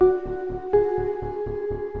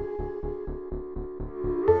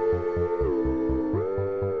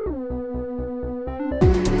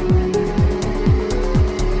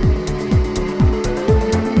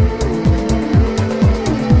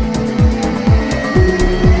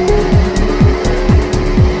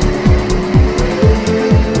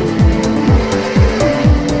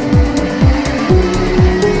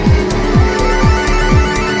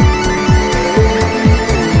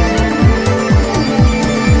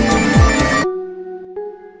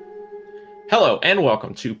Hello and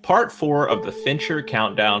welcome to part 4 of the Fincher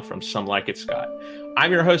Countdown from Some Like It Scott.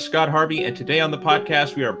 I'm your host, Scott Harvey, and today on the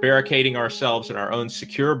podcast, we are barricading ourselves in our own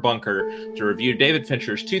secure bunker to review David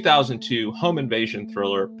Fincher's 2002 home invasion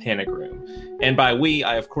thriller, Panic Room. And by we,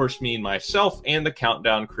 I of course mean myself and the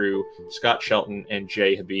Countdown crew, Scott Shelton and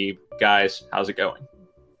Jay Habib. Guys, how's it going?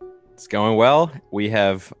 It's going well. We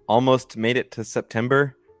have almost made it to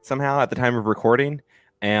September somehow at the time of recording,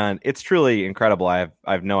 and it's truly incredible. I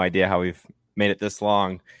have no idea how we've made it this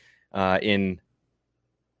long in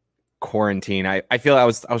quarantine. I feel I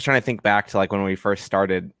was trying to think back to like when we first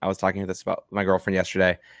started. I was talking to this about my girlfriend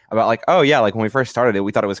yesterday about like, oh yeah, like when we first started it,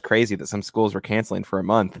 we thought it was crazy that some schools were canceling for a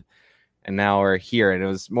month, and now we're here. And it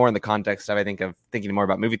was more in the context of, I think, of thinking more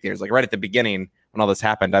about movie theaters. Like right at the beginning when all this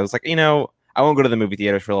happened, I was like, I won't go to the movie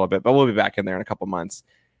theaters for a little bit, but we'll be back in there in a couple months.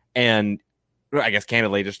 And I guess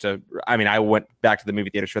candidly, I went back to the movie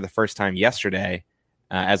theaters for the first time yesterday,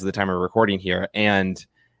 as of the time of recording here. And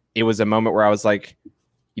it was a moment where I was like,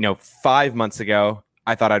 5 months ago,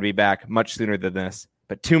 I thought I'd be back much sooner than this.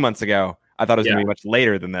 But 2 months ago, I thought it was going to be much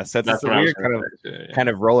later than this. So it's a weird kind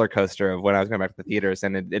of roller coaster of when I was going back to the theaters.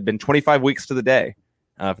 And it'd been 25 weeks to the day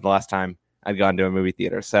for the last time I'd gone to a movie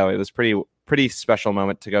theater. So it was pretty special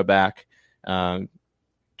moment to go back.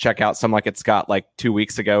 Check out Some Like It Scott like 2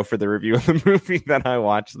 weeks ago for the review of the movie that I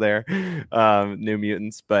watched there, New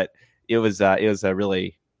Mutants. But it was a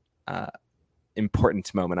really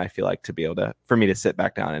important moment, I feel like, to be able for me to sit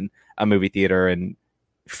back down in a movie theater and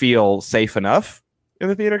feel safe enough in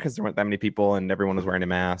the theater because there weren't that many people and everyone was wearing a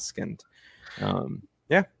mask. And I don't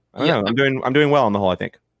know. I'm doing well on the whole, I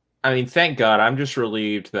think. I mean, thank God. I'm just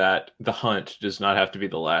relieved that The Hunt does not have to be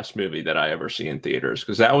the last movie that I ever see in theaters,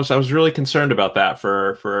 because I was really concerned about that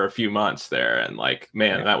for a few months there, and like,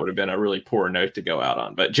 man, that would have been a really poor note to go out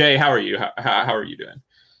on. But Jay, how are you? How are you doing?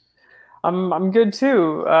 I'm good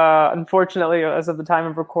too. Unfortunately, as of the time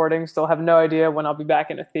of recording, still have no idea when I'll be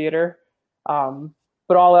back in a theater.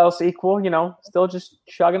 But all else equal, still just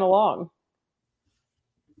chugging along.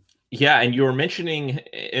 Yeah, and you were mentioning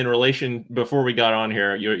in relation before we got on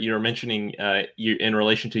here, you were mentioning you in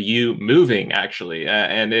relation to you moving actually,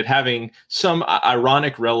 and it having some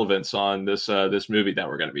ironic relevance on this movie that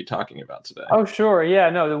we're going to be talking about today. Oh sure, yeah,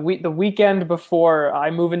 no, the weekend before I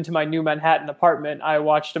move into my new Manhattan apartment, I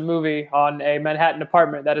watched a movie on a Manhattan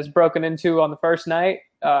apartment that is broken into on the first night.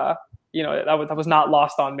 That was not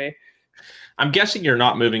lost on me. I'm guessing you're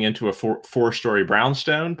not moving into a four-story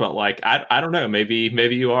brownstone, but like I don't know, maybe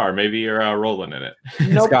you are. Maybe you're rolling in it.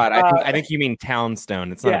 Nope, Scott, I think you mean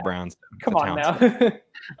townstone. It's not a brownstone. Come on now.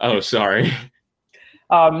 Oh, sorry.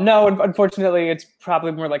 No, unfortunately, it's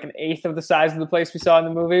probably more like an eighth of the size of the place we saw in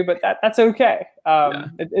the movie, but that's okay.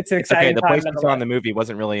 It's an exciting The time. place we saw in the movie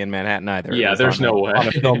wasn't really in Manhattan either. Yeah, there's no way. On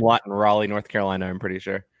a film lot in Raleigh, North Carolina, I'm pretty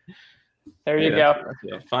sure. There you go.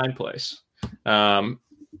 Yeah, fine place.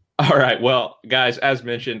 All right. Well, guys, as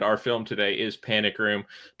mentioned, our film today is Panic Room.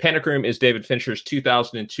 Panic Room is David Fincher's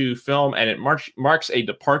 2002 film, and it marks a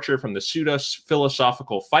departure from the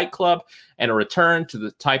pseudo-philosophical Fight Club and a return to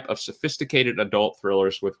the type of sophisticated adult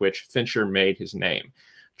thrillers with which Fincher made his name.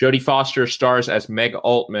 Jodie Foster stars as Meg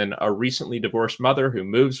Altman, a recently divorced mother who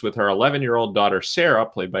moves with her 11-year-old daughter, Sarah,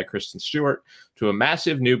 played by Kristen Stewart, to a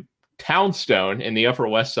massive new townstone in the Upper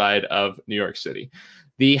West Side of New York City.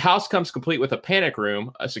 The house comes complete with a panic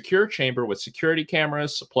room, a secure chamber with security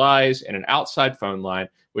cameras, supplies, and an outside phone line,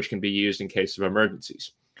 which can be used in case of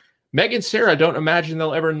emergencies. Meg and Sarah don't imagine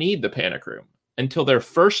they'll ever need the panic room until their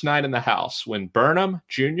first night in the house, when Burnham,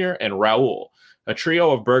 Jr., and Raoul, a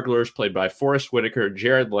trio of burglars played by Forrest Whitaker,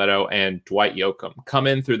 Jared Leto, and Dwight Yoakam, come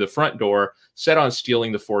in through the front door, set on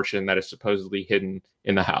stealing the fortune that is supposedly hidden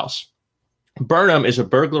in the house. Burnham is a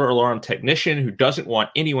burglar alarm technician who doesn't want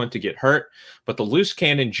anyone to get hurt, but the loose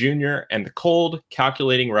cannon Jr. and the cold,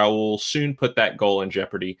 calculating Raoul soon put that goal in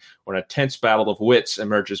jeopardy when a tense battle of wits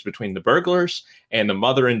emerges between the burglars and the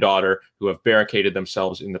mother and daughter who have barricaded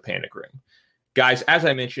themselves in the panic room. Guys, as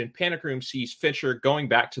I mentioned, Panic Room sees Fincher going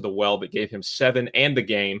back to the well that gave him Seven and The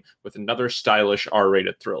Game with another stylish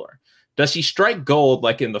R-rated thriller. Does he strike gold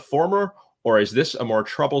like in the former, or is this a more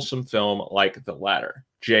troublesome film like the latter?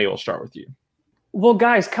 Jay, we'll start with you. Well,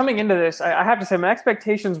 guys, coming into this, I have to say my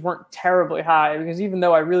expectations weren't terribly high, because even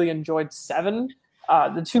though I really enjoyed Seven,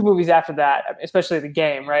 the two movies after that, especially The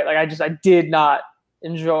Game, right? Like I did not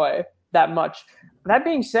enjoy that much. That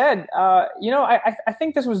being said, I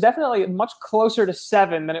think this was definitely much closer to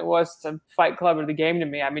Seven than it was to Fight Club or The Game to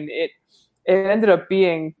me. I mean, it ended up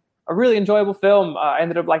being a really enjoyable film. I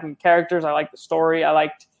ended up liking the characters. I liked the story. I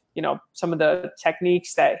liked some of the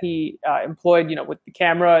techniques that he employed, with the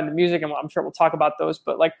camera and the music, and I'm sure we'll talk about those.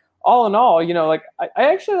 But like all in all, like I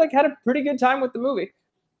actually like had a pretty good time with the movie.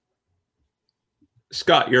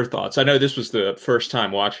 Scott, your thoughts? I know this was the first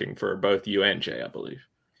time watching for both you and Jay, I believe.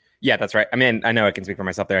 Yeah, that's right. I mean, I know I can speak for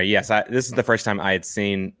myself there. Yes, this is the first time I had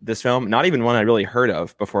seen this film, not even one I really heard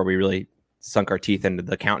of before we really sunk our teeth into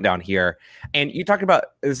the countdown here. And you talked about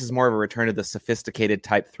this is more of a return to the sophisticated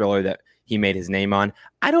type thriller that he made his name on.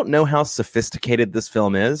 I don't know how sophisticated this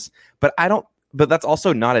film is, but that's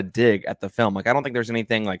also not a dig at the film. Like, I don't think there's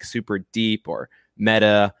anything like super deep or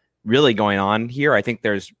meta really going on here. I think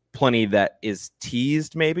there's plenty that is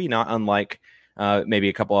teased, maybe not unlike maybe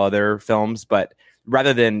a couple other films, but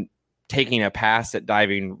rather than taking a pass at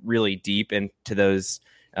diving really deep into those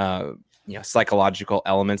psychological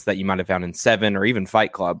elements that you might have found in Seven or even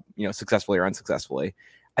Fight Club, successfully or unsuccessfully,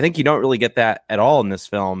 I think you don't really get that at all in this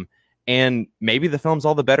film. And maybe the film's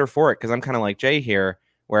all the better for it, because I'm kind of like Jay here,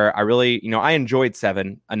 where I really, I enjoyed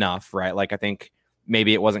Seven enough, right? Like, I think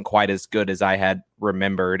maybe it wasn't quite as good as I had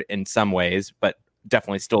remembered in some ways, but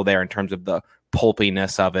definitely still there in terms of the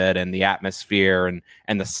pulpiness of it and the atmosphere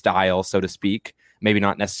and the style, so to speak. Maybe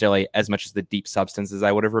not necessarily as much as the deep substance as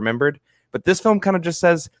I would have remembered. But this film kind of just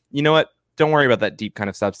says, you know what? Don't worry about that deep kind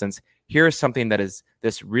of substance. Here's something that is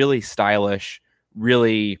this really stylish,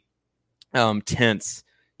 really tense,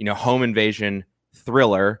 home invasion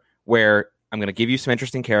thriller where I'm going to give you some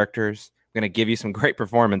interesting characters. I'm going to give you some great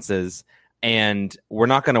performances. And we're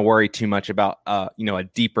not going to worry too much about, a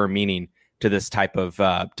deeper meaning to this type of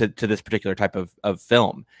to this particular type of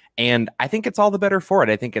film. And I think it's all the better for it.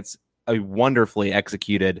 I think it's a wonderfully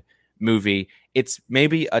executed movie. It's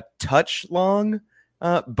maybe a touch long,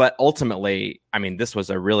 but ultimately, I mean, this was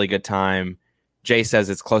a really good time. Jay says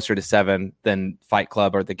it's closer to Seven than Fight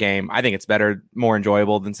Club or The Game. I think it's better, more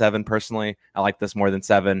enjoyable than Seven, personally. I like this more than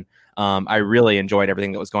Seven. I really enjoyed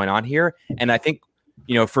everything that was going on here. And I think,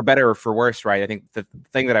 for better or for worse, right, I think the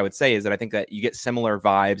thing that I would say is that I think that you get similar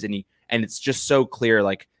vibes, and it's just so clear,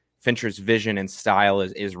 like, Fincher's vision and style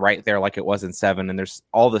is right there like it was in Seven, and there's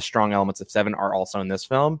all the strong elements of Seven are also in this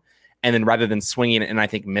film. And then rather than swinging and I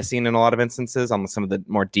think missing in a lot of instances on some of the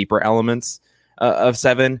more deeper elements of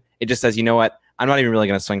Seven, it just says, you know what, I'm not even really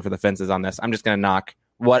going to swing for the fences on this. I'm just going to knock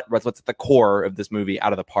what's at the core of this movie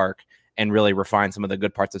out of the park and really refine some of the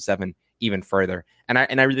good parts of Seven even further. And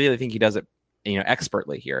I really think he does it,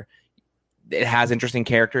 expertly here. It has interesting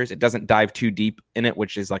characters. It doesn't dive too deep in it,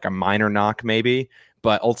 which is like a minor knock maybe,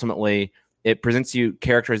 but ultimately it presents you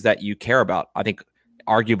characters that you care about. I think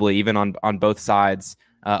arguably even on both sides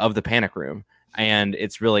of the panic room. And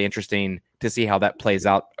it's really interesting to see how that plays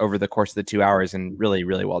out over the course of the 2 hours, and really,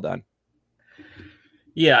 really well done.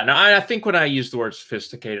 Yeah, no, I think when I use the word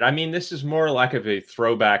sophisticated, I mean, this is more like of a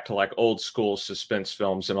throwback to like old school suspense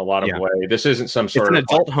films in a lot of ways. This isn't some sort of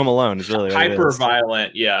adult Home Alone is really hyper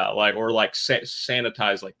violent, or like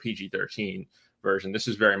sanitized like PG-13 version. This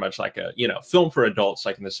is very much like a, film for adults,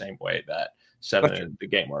 like in the same way that Seven and The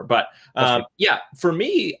Game were. But for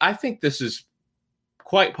me, I think this is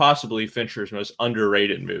quite possibly Fincher's most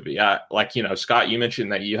underrated movie. Scott, you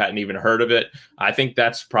mentioned that you hadn't even heard of it. I think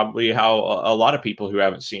that's probably how a lot of people who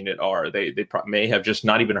haven't seen it are. They may have just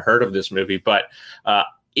not even heard of this movie, but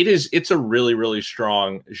it's a really, really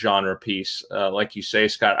strong genre piece. Like you say,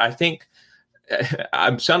 Scott, I think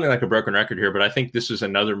I'm sounding like a broken record here, but I think this is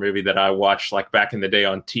another movie that I watched like back in the day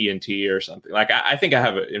on TNT or something. Like I think I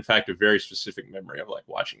have, in fact, a very specific memory of like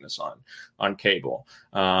watching this on cable.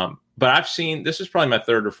 But this is probably my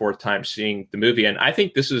third or fourth time seeing the movie, and I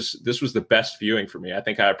think this was the best viewing for me. I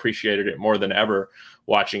think I appreciated it more than ever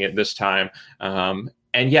watching it this time. And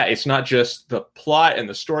it's not just the plot and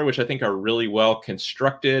the story, which I think are really well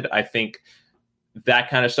constructed. I think that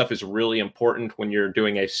kind of stuff is really important when you're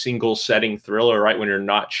doing a single setting thriller, right? When you're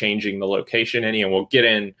not changing the location any, and we'll get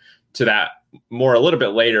into that more a little bit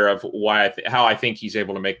later of how I think he's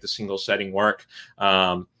able to make the single setting work.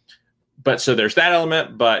 But so there's that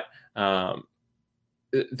element, but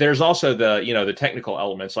there's also the technical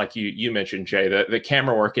elements, like you mentioned, Jay. The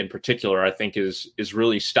camera work in particular, I think is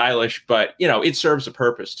really stylish, but it serves a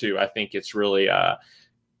purpose too. I think it's really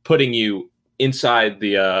putting you inside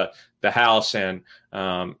the house and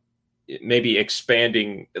maybe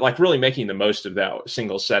expanding, like really making the most of that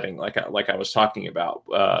single setting, like I was talking about,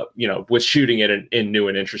 with shooting it in new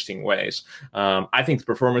and interesting ways. I think the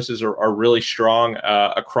performances are really strong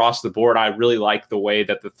across the board. I really like the way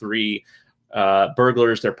that the three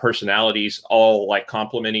burglars, their personalities all like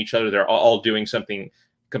complement each other. They're all doing something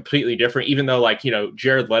completely different, even though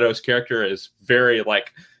Jared Leto's character is very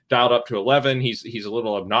like dialed up to 11. He's a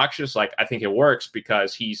little obnoxious. Like, I think it works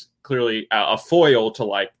because he's clearly a foil to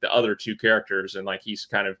like the other two characters, and like he's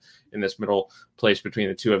kind of in this middle place between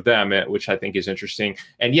the two of them, which I think is interesting.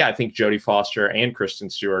 And yeah, I think Jodie Foster and Kristen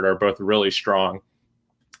Stewart are both really strong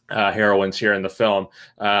heroines here in the film.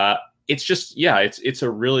 It's just, yeah, it's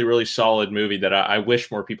a really, really solid movie that I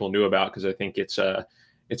wish more people knew about, because I think it's a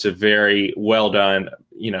very well done,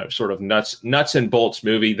 sort of nuts and bolts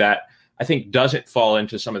movie that I think doesn't fall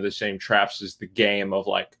into some of the same traps as The Game of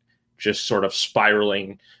like just sort of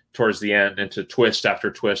spiraling towards the end into twist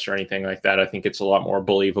after twist or anything like that. I think it's a lot more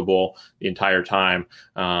believable the entire time.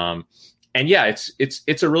 And yeah,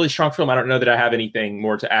 it's a really strong film. I don't know that I have anything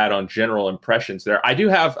more to add on general impressions there. I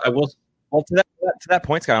will. Well, to that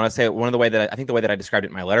point, Scott, I want to say the way that I described it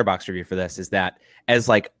in my Letterboxd review for this is that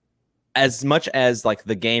as much as like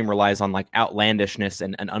The Game relies on like outlandishness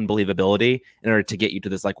and unbelievability in order to get you to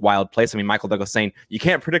this like wild place. I mean, Michael Douglas saying you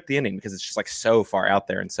can't predict the ending because it's just like so far out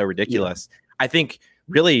there and so ridiculous. Yeah. I think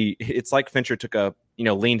really it's like Fincher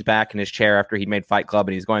leaned back in his chair after he'd made Fight Club,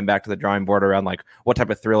 and he's going back to the drawing board around like, what type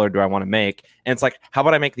of thriller do I want to make? And it's like, how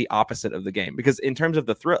about I make the opposite of The Game? Because in terms of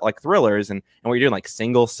the thrillers and what you're doing, like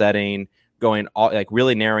single setting, going all like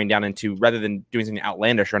really narrowing down into, rather than doing something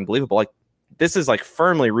outlandish or unbelievable, like this is like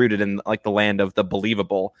firmly rooted in like the land of the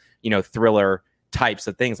believable, thriller types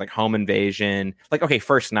of things, like home invasion, like, okay,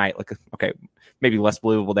 First Night, like, okay, maybe less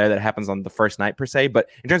believable there that it happens on the first night per se, but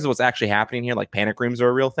in terms of what's actually happening here, like panic rooms are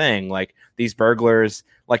a real thing. Like these burglars,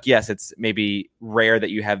 like, yes, it's maybe rare that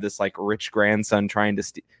you have this like rich grandson trying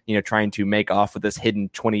to make off with this hidden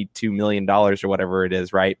 $22 million or whatever it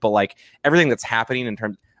is, right? But like everything that's happening in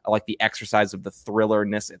terms of like the exercise of the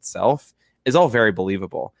thrillerness itself is all very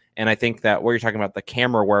believable. And I think that what you're talking about, the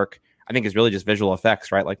camera work, I think is really just visual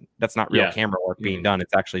effects, right? Like that's not real camera work being done.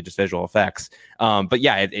 It's actually just visual effects. But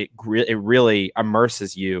yeah, it really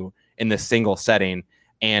immerses you in this single setting.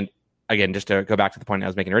 And again, just to go back to the point I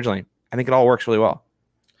was making originally, I think it all works really well.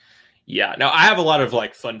 Yeah, no, I have a lot of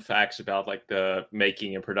like fun facts about like the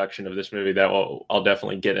making and production of this movie that I'll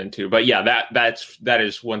definitely get into. But yeah, that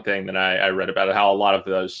is one thing that I read about it, how a lot of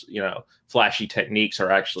those flashy techniques are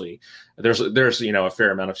actually there's a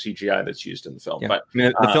fair amount of CGI that's used in the film. Yeah. But I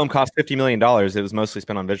mean, the film cost $50 million. It was mostly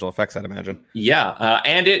spent on visual effects, I'd imagine. Yeah,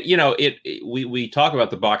 and we talk about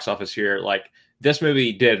the box office here, like. This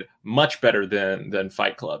movie did much better than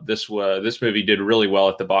Fight Club. This movie did really well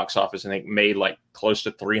at the box office. I think made like close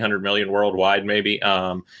to 300 million worldwide, maybe.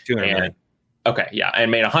 200 million. Okay, yeah, and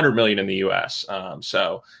made 100 million in the U.S.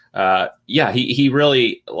 He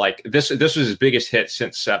really like this. This was his biggest hit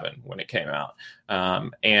since Seven when it came out.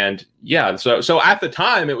 So at the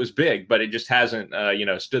time it was big, but it just hasn't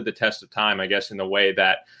stood the test of time, I guess, in the way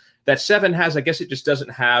that Seven has. I guess it just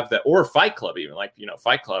doesn't have that, or Fight Club even. Like,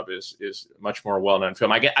 Fight Club is much more well-known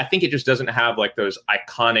film. I think it just doesn't have like those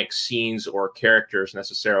iconic scenes or characters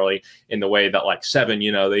necessarily in the way that like Seven,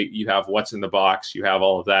 you have What's in the Box, you have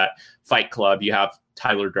all of that. Fight Club, you have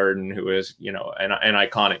Tyler Durden, who is, an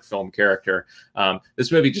iconic film character.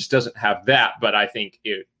 This movie just doesn't have that, but I think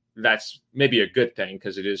that's maybe a good thing,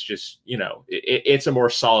 because it is just, it's a more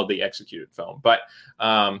solidly executed film. But,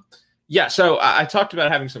 yeah, so I talked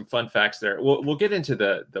about having some fun facts there. We'll get into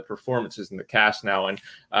the performances and the cast now. And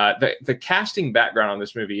the casting background on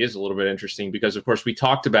this movie is a little bit interesting because, of course, we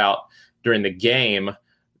talked about during The Game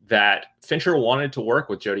that Fincher wanted to work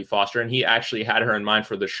with Jodie Foster, and he actually had her in mind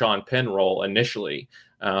for the Sean Penn role initially.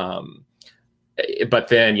 But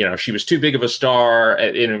then, she was too big of a star,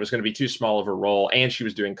 and it was going to be too small of a role, and she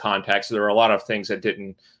was doing Contact. So there were a lot of things that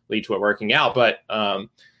didn't lead to it working out. But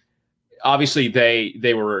obviously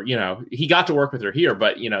they were, he got to work with her here,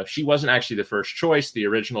 but, she wasn't actually the first choice. The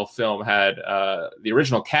original film had, the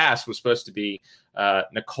original cast was supposed to be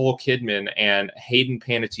Nicole Kidman and Hayden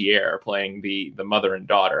Panettiere playing the mother and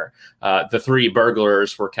daughter. The three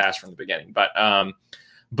burglars were cast from the beginning,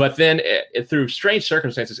 but then through strange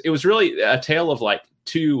circumstances, it was really a tale of like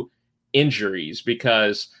two injuries,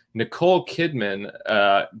 because Nicole Kidman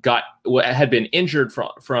had been injured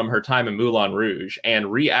from her time in Moulin Rouge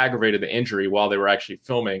and re-aggravated the injury while they were actually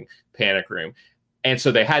filming Panic Room. And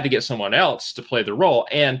so they had to get someone else to play the role.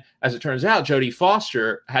 And as it turns out, Jodie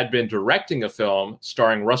Foster had been directing a film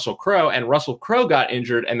starring Russell Crowe, and Russell Crowe got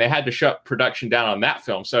injured and they had to shut production down on that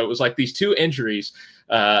film. So it was like these two injuries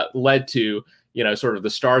led to, sort of the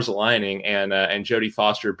stars aligning and Jodie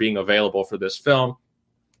Foster being available for this film.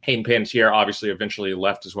 Hayden Panettiere obviously eventually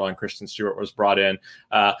left as well, and Kristen Stewart was brought in.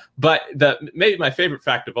 But maybe my favorite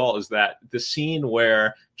fact of all is that the scene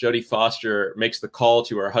where Jodie Foster makes the call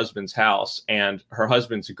to her husband's house, and her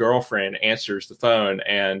husband's girlfriend answers the phone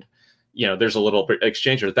and there's a little bit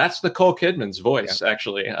exchange there. That's Nicole Kidman's voice,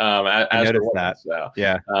 actually. I noticed that. So,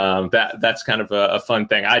 yeah, that's kind of a fun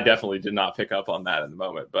thing. I definitely did not pick up on that in the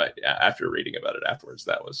moment, but after reading about it afterwards,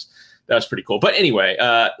 that was pretty cool. But anyway,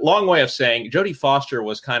 long way of saying Jodie Foster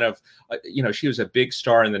was kind of, she was a big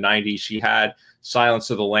star in the 90s. She had Silence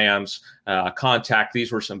of the Lambs, Contact.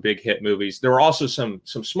 These were some big hit movies. There were also some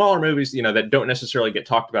smaller movies, that don't necessarily get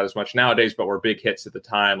talked about as much nowadays, but were big hits at the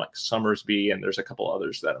time, like Summersby, and there's a couple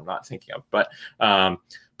others that I'm not thinking of. But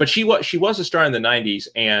she was a star in the 90s,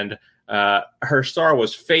 and her star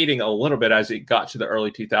was fading a little bit as it got to the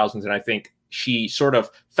early 2000s, and I think she sort of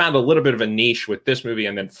found a little bit of a niche with this movie,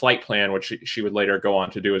 and then Flight Plan, which she would later go on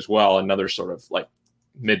to do as well, another sort of like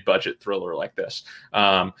mid-budget thriller like this,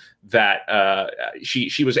 that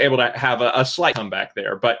she was able to have a slight comeback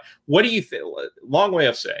there. But what do you think? Long way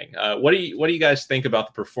of saying, what do you guys think about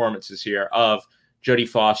the performances here of Jodie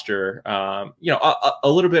Foster? A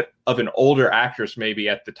little bit of an older actress maybe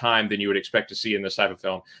at the time than you would expect to see in this type of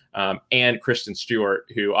film, and Kristen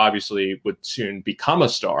Stewart, who obviously would soon become a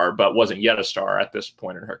star but wasn't yet a star at this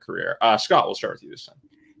point in her career. Scott, we'll start with you this time.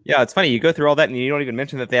 Yeah, it's funny. You go through all that and you don't even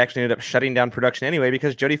mention that they actually ended up shutting down production anyway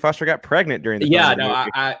because Jodie Foster got pregnant during the film. Yeah, no,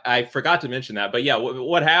 I forgot to mention that. But yeah,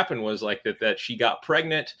 what happened was like that she got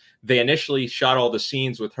pregnant. They initially shot all the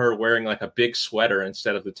scenes with her wearing like a big sweater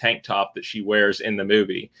instead of the tank top that she wears in the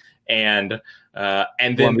movie. And then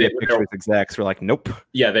the pictures execs were like, nope.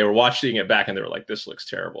 Yeah, they were watching it back and they were like, this looks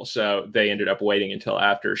terrible. So they ended up waiting until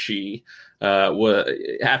after she had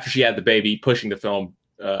the baby, pushing the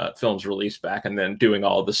film's release back, and then doing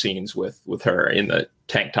all the scenes with her in the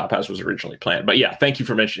tank top as was originally planned. But yeah, thank you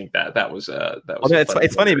for mentioning that. That was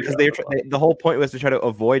it's funny because the whole point was to try to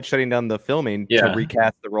avoid shutting down the filming to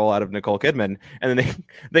recast the role out of Nicole Kidman, and then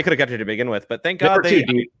they could have kept her to begin with. But thank God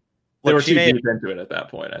they were too deep into it at that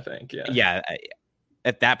point, I think. Yeah.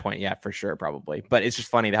 At that point, yeah, for sure, probably. But it's just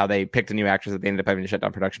funny how they picked a new actress that they ended up having to shut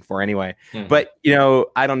down production for anyway. Mm-hmm. But,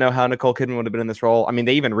 I don't know how Nicole Kidman would have been in this role. I mean,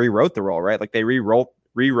 they even rewrote the role, right? Like they rewrote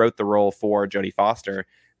the role for Jodie Foster,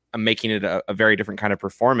 making it a very different kind of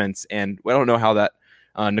performance. And I don't know how that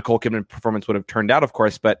Nicole Kidman performance would have turned out, of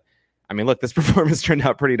course. But I mean, look, this performance turned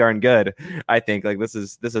out pretty darn good. I think like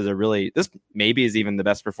this maybe is even the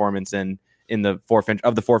best performance in the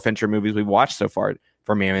four Fincher movies we've watched so far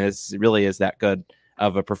for me. I mean, this really is that good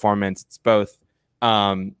of a performance. It's both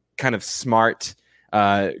kind of smart,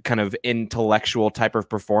 kind of intellectual type of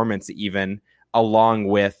performance, even along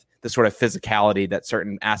with the sort of physicality that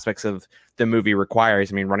certain aspects of the movie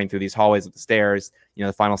requires. I mean, running through these hallways up the stairs,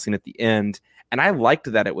 the final scene at the end. And I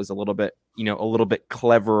liked that it was a little bit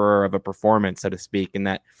cleverer of a performance, so to speak, in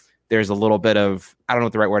that there's a little bit of, I don't know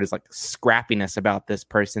what the right word is, like scrappiness about this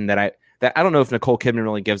person that I don't know if Nicole Kidman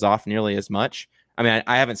really gives off nearly as much. I mean,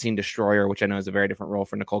 I haven't seen Destroyer, which I know is a very different role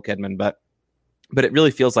for Nicole Kidman, but it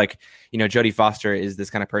really feels like, Jodie Foster is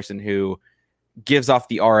this kind of person who gives off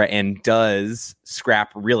the aura and does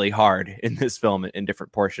scrap really hard in this film in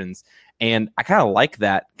different portions. And I kind of like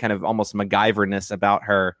that kind of almost MacGyver-ness about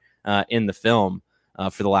her in the film,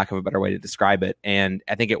 for the lack of a better way to describe it. And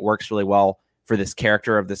I think it works really well for this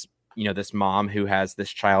character of this, this mom who has this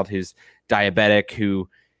child who's diabetic, who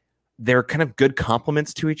they're kind of good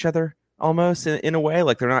complements to each other almost in a way.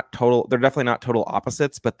 Like they're definitely not total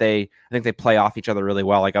opposites, but I think they play off each other really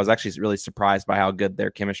well. Like I was actually really surprised by how good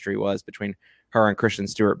their chemistry was between her and Kristen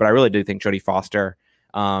Stewart. But I really do think Jodie Foster,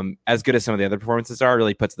 as good as some of the other performances are,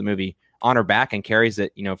 really puts the movie on her back and carries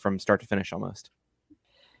it, from start to finish almost.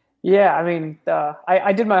 Yeah, I mean,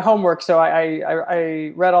 I did my homework, so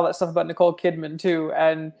I read all that stuff about Nicole Kidman too,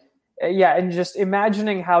 and and just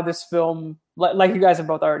imagining how this film, like you guys have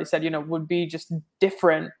both already said, would be just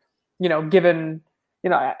different, given,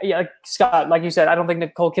 like Scott, like you said, I don't think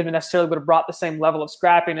Nicole Kidman necessarily would have brought the same level of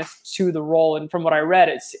scrappiness to the role. And from what I read,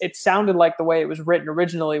 it sounded like the way it was written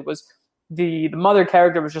originally was the mother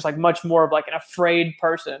character was just like much more of like an afraid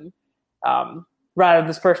person, rather than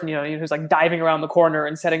this person, who's like diving around the corner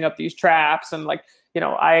and setting up these traps. And like,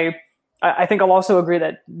 I think I'll also agree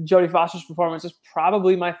that Jodie Foster's performance is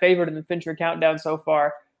probably my favorite in the Fincher countdown so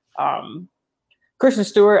far. Kristen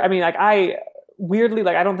Stewart, I mean, like weirdly,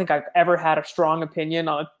 like I don't think I've ever had a strong opinion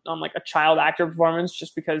on like a child actor performance,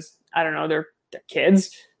 just because I don't know, they're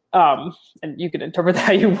kids, and you can interpret that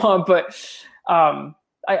how you want, but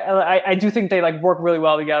I do think they like work really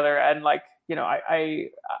well together, and like I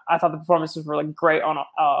thought the performances were like great on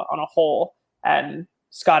a whole. And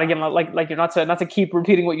Scott, again, like you're not to keep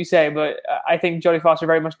repeating what you say, but I think Jodie Foster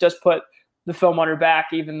very much does put the film on her back,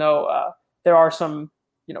 even though there are some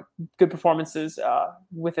good performances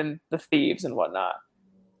within The Thieves and whatnot.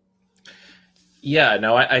 Yeah,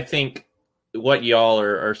 no, I think what y'all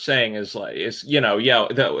are saying is like, is,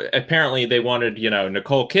 apparently they wanted,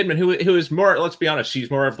 Nicole Kidman, who is more, let's be honest,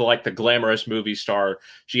 she's more of the, like the glamorous movie star.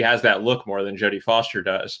 She has that look more than Jodie Foster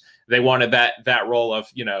does. They wanted that role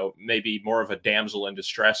of, maybe more of a damsel in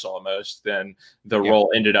distress almost than the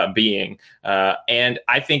role ended up being. And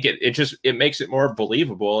I think it makes it more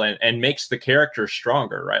believable and makes the character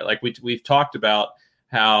stronger, right? Like we've talked about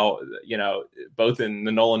how, both in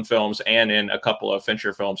the Nolan films and in a couple of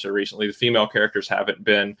Fincher films so recently, the female characters haven't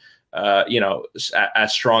been,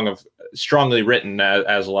 as strongly written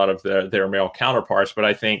as a lot of their male counterparts. But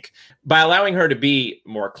I think by allowing her to be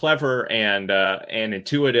more clever and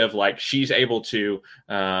intuitive, like she's able to,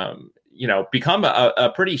 become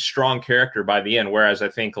a pretty strong character by the end. Whereas I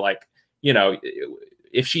think, like,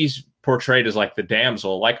 if she's portrayed as like the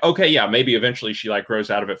damsel, like, okay, yeah, maybe eventually she like grows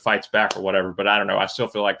out of it, fights back or whatever, but I don't know, I still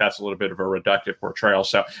feel like that's a little bit of a reductive portrayal.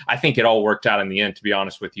 So I think it all worked out in the end, to be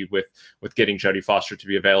honest with you, with getting Jodie Foster to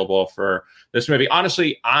be available for this movie.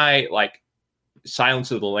 Honestly, I like Silence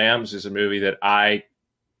of the Lambs is a movie that I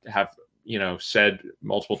have said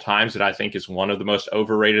multiple times that I think is one of the most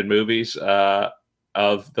overrated movies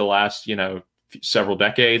of the last several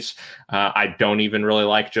decades. I don't even really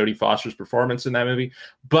like Jodie Foster's performance in that movie,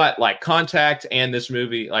 but like Contact and this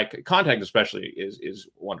movie, like Contact especially, is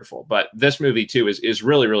wonderful. But this movie too is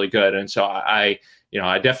really, really good. And so I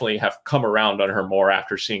definitely have come around on her more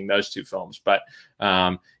after seeing those two films. But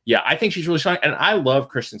I think she's really strong, and I love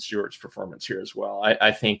Kristen Stewart's performance here as well.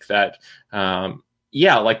 I think that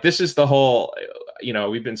like this is the whole,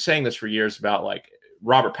 we've been saying this for years about like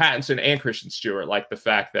Robert Pattinson and Kristen Stewart, like the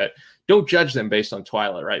fact that don't judge them based on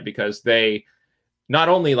Twilight, right? Because they not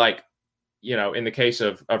only like, in the case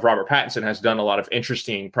of Robert Pattinson, has done a lot of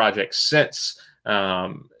interesting projects since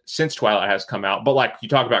Twilight has come out. But like you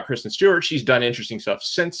talk about Kristen Stewart, she's done interesting stuff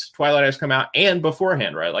since Twilight has come out and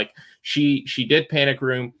beforehand, right? Like she did Panic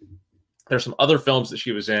Room. There's some other films that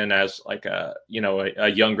she was in as like a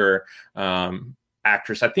younger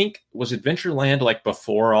actress. I think was Adventureland like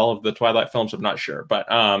before all of the Twilight films. I'm not sure, but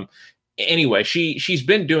anyway, she's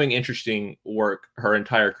been doing interesting work her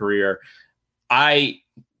entire career. I'm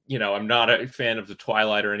not a fan of the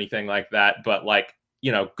Twilight or anything like that, but like,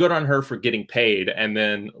 good on her for getting paid and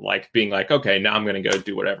then like being like, okay, now I'm going to go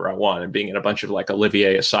do whatever I want, and being in a bunch of like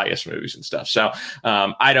Olivier Assayas movies and stuff. So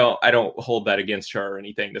I don't hold that against her or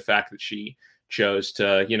anything. The fact that she chose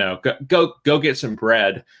to, go get some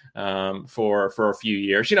bread for a few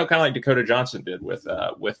years, kind of like Dakota Johnson did with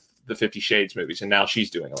the 50 Shades movies, and now she's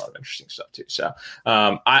doing a lot of interesting stuff too. So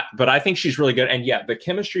but I think she's really good, and the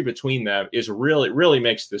chemistry between them is really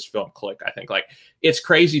makes this film click. I think like it's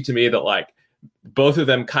crazy to me that like both of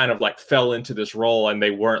them kind of like fell into this role, and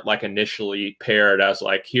they weren't like initially paired as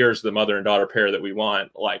like, here's the mother and daughter pair that we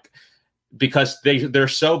want, like, because they're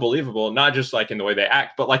so believable, not just like in the way they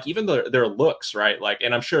act, but like even their looks, right? Like,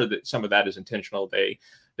 and I'm sure that some of that is intentional. They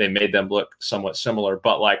made them look somewhat similar,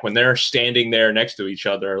 but like when they're standing there next to each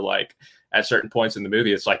other, like at certain points in the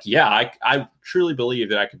movie, it's like, yeah, I truly believe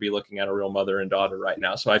that I could be looking at a real mother and daughter right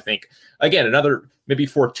now. So I think, again, another maybe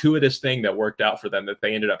fortuitous thing that worked out for them, that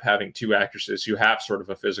they ended up having two actresses who have sort of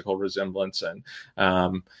a physical resemblance.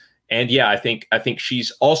 And yeah, I think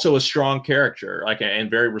she's also a strong character, like, and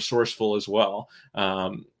very resourceful as well.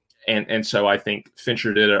 And so I think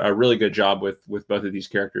Fincher did a really good job with both of these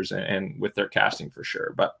characters and with their casting for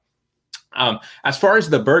sure. But as far as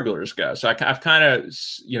the burglars go, so I've kind of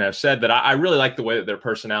said that I really like the way that their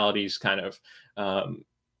personalities kind of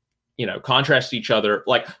contrast each other.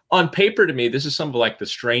 Like on paper, to me, this is some of like the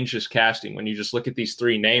strangest casting when you just look at these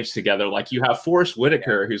three names together. Like you have Forrest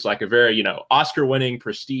Whitaker, who's like a very Oscar-winning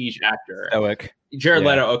prestige actor. Stoic. Jared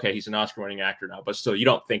Leto, okay, he's an Oscar-winning actor now, but still, you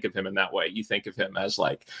don't think of him in that way. You think of him as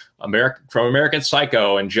like American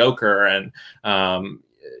Psycho and Joker and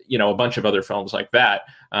a bunch of other films like that.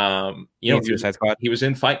 Suicide Squad. He was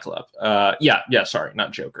in Fight Club. Sorry,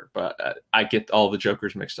 not Joker, but I get all the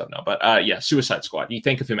Jokers mixed up now. But Suicide Squad. You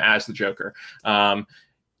think of him as the Joker.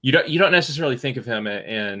 You don't necessarily think of him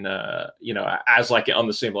in as like on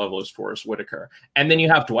the same level as Forrest Whitaker. And then you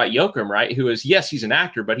have Dwight Yoakam, right? Who is, yes, he's an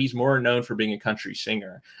actor, but he's more known for being a country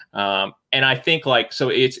singer. And I think like, so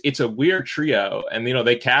it's a weird trio, and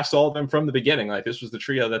they cast all of them from the beginning. Like this was the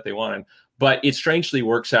trio that they wanted, but it strangely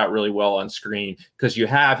works out really well on screen because you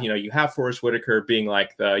have Forrest Whitaker being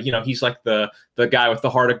like he's like the guy with the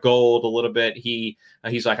heart of gold a little bit.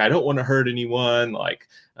 He's like, I don't want to hurt anyone. Like,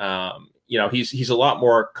 he's a lot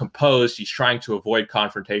more composed. He's trying to avoid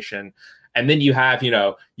confrontation. And then you have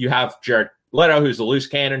Jared Leto, who's the loose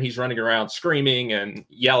cannon. He's running around screaming and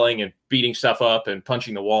yelling and beating stuff up and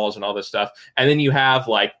punching the walls and all this stuff. And then you have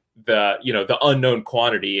like the unknown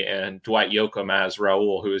quantity, and Dwight Yoakam as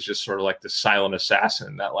Raoul, who is just sort of like the silent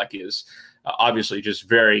assassin that like is obviously just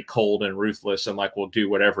very cold and ruthless and like will do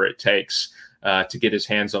whatever it takes to get his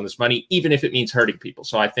hands on this money, even if it means hurting people.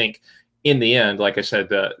 So I think in the end, like I said,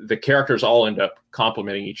 the characters all end up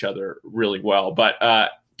complementing each other really well. But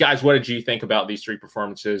guys, what did you think about these three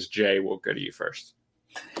performances? Jay, we'll go to you first.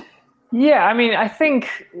 Yeah, I mean, I think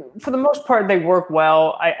for the most part they work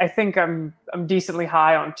well. I think I'm decently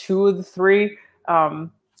high on two of the three.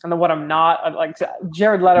 And then what I'm not, like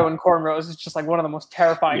Jared Leto in Cornrows is just like one of the most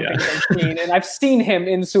terrifying things I've seen. And I've seen him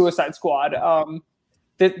in Suicide Squad.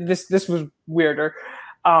 This was weirder.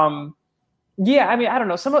 Yeah, I mean, I don't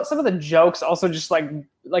know. Some of the jokes also just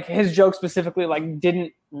like his joke specifically like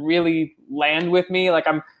didn't really land with me. Like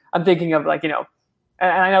I'm thinking of like, you know,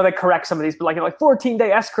 and I know they correct some of these, but like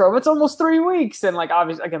 14-day escrow, it's almost 3 weeks, and like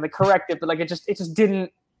obviously again they correct it, but like it just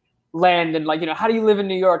didn't land. And like, you know, how do you live in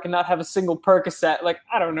New York and not have a single Percocet? Like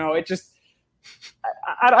I don't know. It just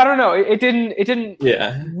I don't know. It didn't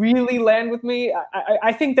really land with me.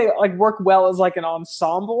 I think they like work well as like an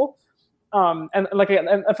ensemble. And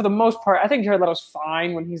for the most part, I think Jared Leto's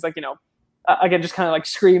fine when he's like, you know, again, just kind of like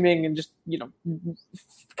screaming and just, you know,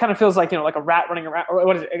 kind of feels like, you know, like a rat running around, or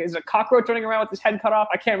what is it? Is it a cockroach running around with his head cut off?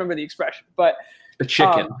 I can't remember the expression, but a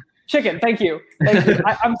chicken. Chicken. Thank you.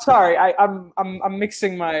 I'm sorry. I'm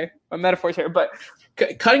mixing my metaphors here, but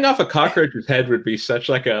cutting off a cockroach's head would be such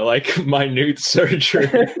like a minute surgery.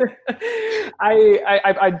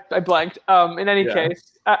 I blanked. In any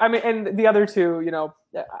case, I mean, and the other two, you know,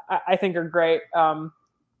 I think are great.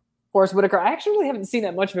 Forrest Whitaker, I actually really haven't seen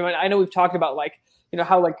that much of him. I know we've talked about like, you know,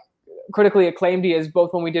 how like critically acclaimed he is,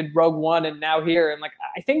 both when we did Rogue One and now here. And like,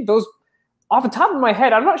 I think those, off the top of my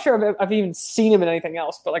head, I'm not sure if I've even seen him in anything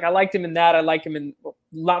else, but like I liked him in that. I liked him in, well,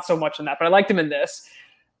 not so much in that, but I liked him in this.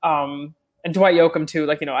 And Dwight Yoakam too,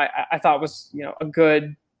 like, you know, I thought was, you know, a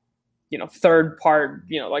good, you know, third part,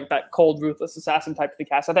 you know, like that cold, ruthless assassin type of the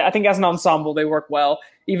cast. I think as an ensemble, they work well,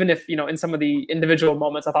 even if, you know, in some of the individual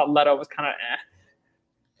moments, I thought Leto was kind of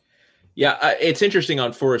Yeah, it's interesting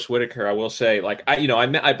on Forrest Whitaker. I will say, like,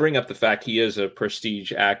 I bring up the fact he is a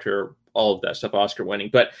prestige actor, all of that stuff, Oscar winning,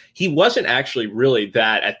 but he wasn't actually really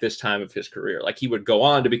that at this time of his career. Like, he would go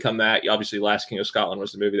on to become that. Obviously, Last King of Scotland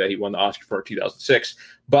was the movie that he won the Oscar for in 2006.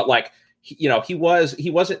 But like, you know, he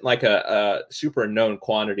wasn't like a super known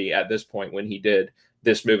quantity at this point when he did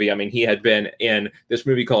this movie. I mean, he had been in this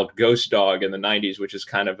movie called Ghost Dog in the 90s, which is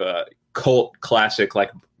kind of a cult classic,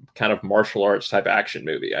 like kind of martial arts type action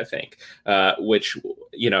movie, I think, which,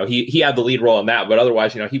 you know, he had the lead role in that. But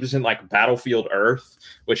otherwise, you know, he was in like Battlefield Earth,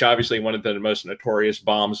 which obviously one of the most notorious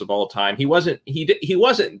bombs of all time. He wasn't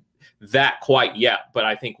that quite yet, but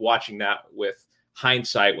I think watching that with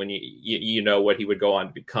hindsight, when you know what he would go on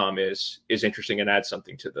to become, is interesting and adds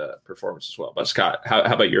something to the performance as well. But Scott, how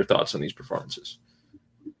about your thoughts on these performances?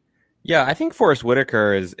 Yeah, I think Forrest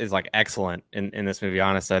Whitaker is like excellent in this movie.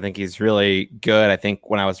 Honestly, I think he's really good. I think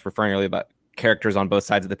when I was referring earlier about characters on both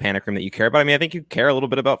sides of the panic room that you care about, I mean, I think you care a little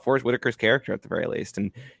bit about Forrest Whitaker's character at the very least.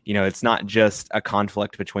 And, you know, it's not just a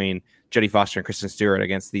conflict between Jodie Foster and Kristen Stewart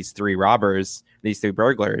against these three robbers, these three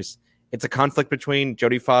burglars. It's a conflict between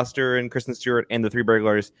Jodie Foster and Kristen Stewart and the three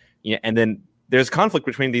burglars. You know, and then there's conflict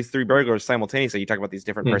between these three burglars simultaneously. You talk about these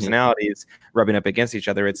different personalities rubbing up against each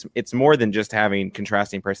other. It's more than just having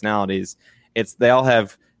contrasting personalities. They all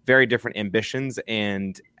have very different ambitions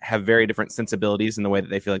and have very different sensibilities in the way that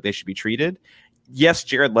they feel like they should be treated. Yes,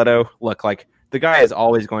 Jared Leto, look, like the guy is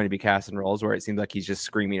always going to be cast in roles where it seems like he's just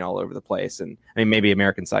screaming all over the place. And I mean, maybe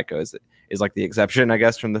American Psycho is like the exception, I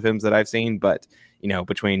guess, from the films that I've seen. But, you know,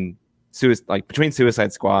 between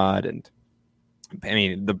Suicide Squad and, I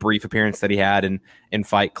mean, the brief appearance that he had in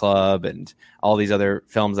Fight Club and all these other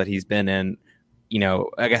films that he's been in, you know,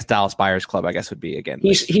 I guess Dallas Buyers Club, I guess, would be again.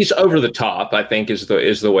 He's over the top, I think, is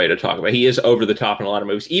the way to talk about it. He is over the top in a lot of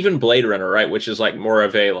movies, even Blade Runner, right? Which is like more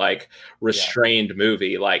of a like restrained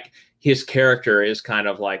movie. Like his character is kind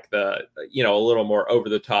of like the, you know, a little more over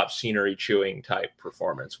the top scenery chewing type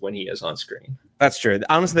performance when he is on screen. That's true.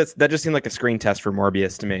 Honestly, that just seemed like a screen test for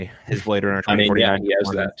Morbius to me. His Blade Runner 2049. I mean, yeah, he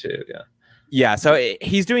has that too. Yeah. Yeah, so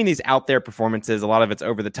he's doing these out there performances. A lot of it's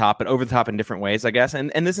over the top, but over the top in different ways, I guess.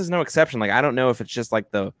 And this is no exception. Like, I don't know if it's just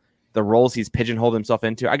like the roles he's pigeonholed himself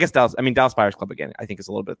into. I guess Dallas Buyers Club again, I think is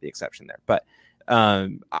a little bit of the exception there. But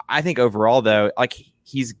I think overall though, like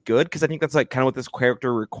he's good because I think that's like kind of what this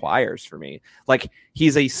character requires for me. Like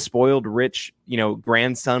he's a spoiled, rich, you know,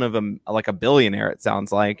 grandson of a billionaire. It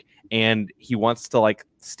sounds like, and he wants to like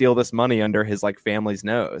steal this money under his like family's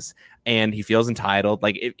nose. And he feels entitled.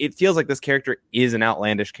 Like it feels like this character is an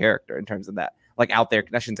outlandish character in terms of that. like out there.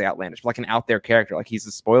 I shouldn't say outlandish, but like an out there character. Like he's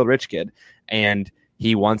a spoiled rich kid and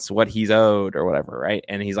he wants what he's owed or whatever, right?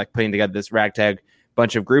 And he's like putting together this ragtag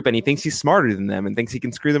bunch of group, and he thinks he's smarter than them and thinks he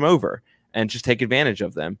can screw them over and just take advantage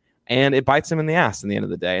of them. And it bites him in the ass in the end of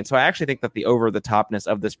the day. And so I actually think that the over-the-topness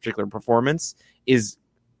of this particular performance is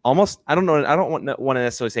almost, I don't want to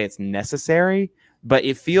necessarily say it's necessary, but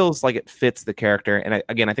it feels like it fits the character. And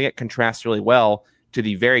I think it contrasts really well to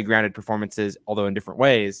the very grounded performances, although in different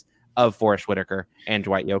ways, of Forest Whitaker and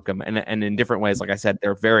Dwight Yoakam. And in different ways, like I said,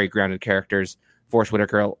 they're very grounded characters. Forest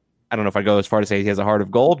Whitaker, I don't know if I'd go as far to say he has a heart of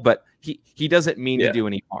gold, but he doesn't mean to do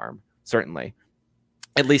any harm, certainly.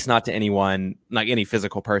 At least not to anyone, like any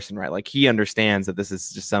physical person, right? Like he understands that this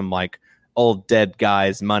is just some like old dead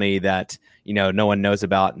guy's money that, you know, no one knows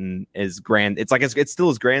about and is grand. It's like it's still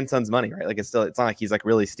his grandson's money, right? Like it's not like he's like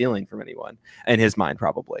really stealing from anyone in his mind,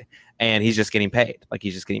 probably. And he's just getting paid. Like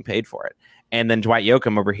he's just getting paid for it. And then Dwight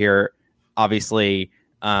Yoakam over here, obviously,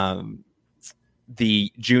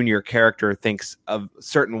 the junior character thinks a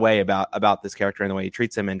certain way about this character and the way he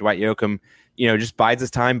treats him. And Dwight Yoakam, you know, just bides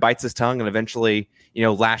his time, bites his tongue, and eventually, you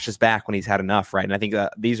know, lashes back when he's had enough, right? And I think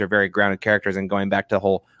these are very grounded characters. And going back to the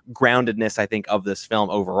whole groundedness, I think, of this film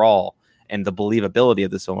overall and the believability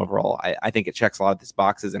of this film overall, I think it checks a lot of these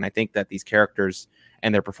boxes. And I think that these characters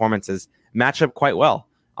and their performances match up quite well.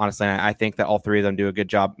 Honestly, I think that all three of them do a good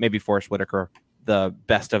job. Maybe Forest Whitaker, the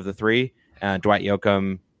best of the three, Dwight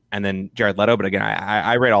Yoakam, and then Jared Leto. But again,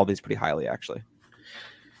 I rate all these pretty highly, actually.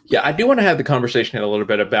 Yeah, I do want to have the conversation a little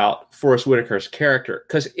bit about Forest Whitaker's character,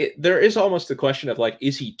 because there is almost the question of like,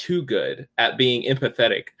 is he too good at being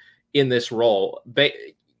empathetic in this role?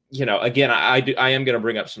 You know, again, I am going to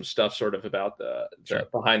bring up some stuff sort of about the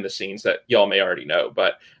behind the scenes that y'all may already know,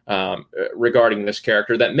 but regarding this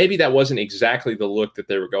character, that maybe that wasn't exactly the look that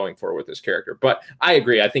they were going for with this character. But I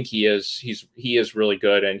agree. I think he is really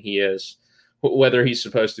good, and he is, whether he's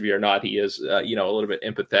supposed to be or not, he is you know, a little bit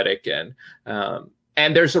empathetic,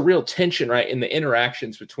 and there's a real tension, right, in the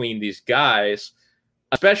interactions between these guys,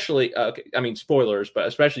 especially, I mean, spoilers, but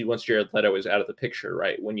especially once Jared Leto is out of the picture,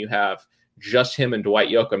 right? When you have just him and Dwight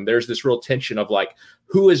Yoakam, there's this real tension of like,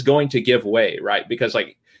 who is going to give way, right? Because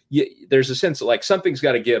like, there's a sense that like something's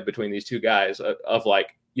got to give between these two guys of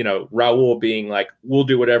like, you know, Raul being like, we'll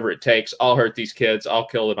do whatever it takes. I'll hurt these kids. I'll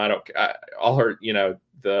kill them. I'll hurt, you know,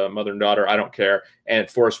 the mother and daughter. I don't care. And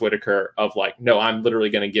Forest Whitaker of like, no, I'm literally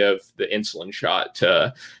going to give the insulin shot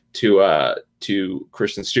to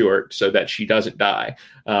Kristen Stewart so that she doesn't die.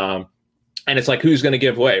 And it's like, who's going to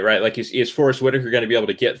give way, right? Like, is Forest Whitaker going to be able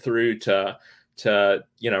to get through to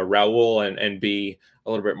you know, Raul and be a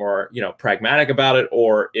little bit more, you know, pragmatic about it,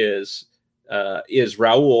 or is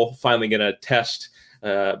Raul finally going to test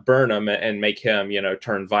Burnham and make him, you know,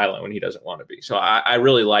 turn violent when he doesn't want to be? So I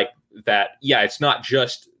really like that. Yeah, it's not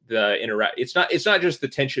just it's not just the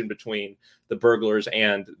tension between the burglars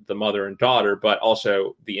and the mother and daughter, but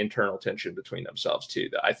also the internal tension between themselves too,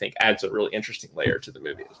 that I think adds a really interesting layer to the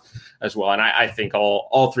movie as well. And I think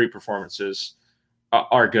all three performances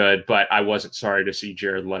are good, but I wasn't sorry to see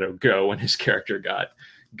Jared Leto go when his character got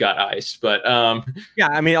iced. But yeah,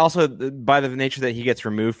 I mean, also by the nature that he gets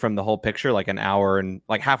removed from the whole picture, like an hour and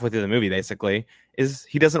like halfway through the movie, basically, is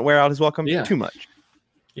he doesn't wear out his welcome too much.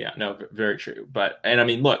 Yeah, no, very true. And I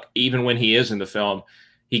mean, look, even when he is in the film,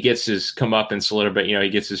 he gets his comeuppance a little bit. You know, he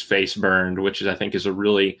gets his face burned, which I think is a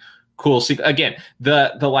really cool scene. Again,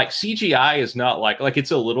 the like CGI is not like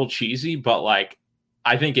it's a little cheesy, but like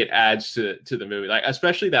I think it adds to the movie. Like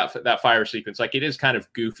especially that fire sequence. Like it is kind of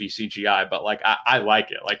goofy CGI, but like I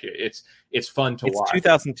like it. Like it's fun to watch. It's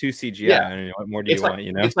 2002 CGI. Yeah. I mean, what more do you want?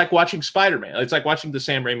 You know, it's like watching Spider-Man. It's like watching the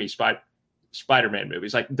Sam Raimi Spider-Man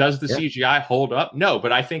movies. Like, does the CGI hold up? No,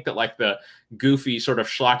 but I think that like the goofy sort of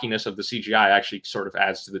schlockiness of the CGI actually sort of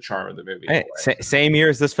adds to the charm of the movie. Hey, same year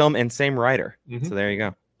as this film and same writer. Mm-hmm. So there you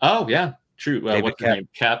go. Oh yeah, true. What's the name?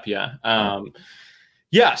 Kep. Yeah.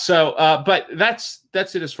 Yeah. So, but that's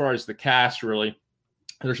it as far as the cast. Really,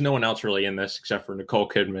 there's no one else really in this except for Nicole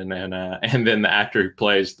Kidman and then the actor who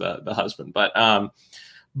plays the husband.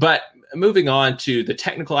 But moving on to the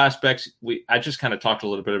technical aspects, I just kind of talked a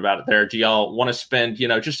little bit about it there. Do y'all want to spend, you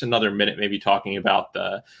know, just another minute maybe talking about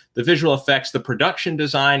the visual effects, the production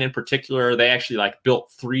design in particular? They actually like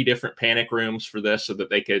built 3 different panic rooms for this so that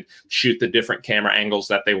they could shoot the different camera angles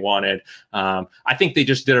that they wanted. I think they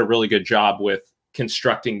just did a really good job with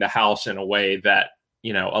constructing the house in a way that,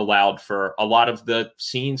 you know, allowed for a lot of the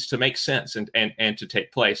scenes to make sense and to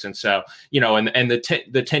take place. And so, you know, and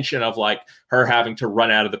the tension of like her having to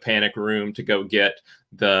run out of the panic room to go get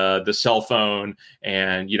the cell phone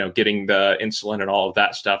and, you know, getting the insulin and all of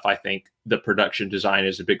that stuff, I think the production design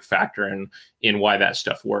is a big factor in why that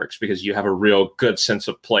stuff works, because you have a real good sense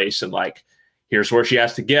of place and like, here's where she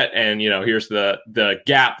has to get, and, you know, here's the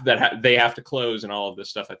gap that they have to close and all of this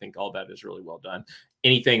stuff. I think all that is really well done.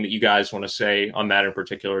 Anything that you guys want to say on that in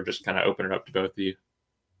particular, just kind of open it up to both of you.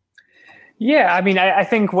 Yeah, I mean, I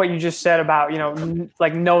think what you just said about, you know,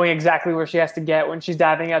 like knowing exactly where she has to get when she's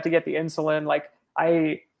diving out to get the insulin. Like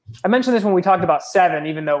I mentioned this when we talked about Seven,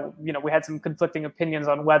 even though, you know, we had some conflicting opinions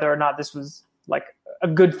on whether or not this was like a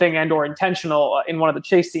good thing and or intentional in one of the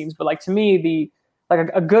chase scenes. But like, to me,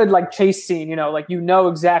 a good like chase scene, you know, like, you know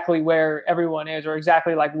exactly where everyone is, or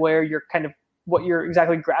exactly like where you're kind of what you're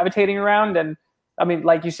exactly gravitating around. And I mean,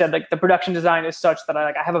 like you said, like the production design is such that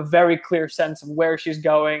I have a very clear sense of where she's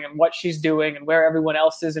going and what she's doing and where everyone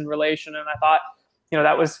else is in relation. And I thought, you know,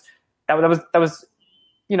 that was,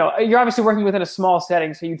 you know, you're obviously working within a small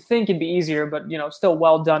setting, so you'd think it'd be easier, but, you know, still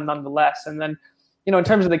well done nonetheless. And then, you know, in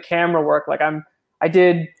terms of the camera work, like I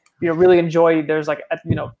did, you know, really enjoy, there's like,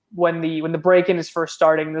 you know, when the break-in is first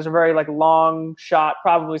starting, there's a very like long shot,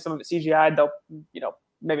 probably some of it CGI'd, though, you know,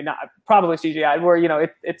 maybe not, probably CGI'd, where, you know,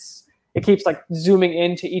 it keeps like zooming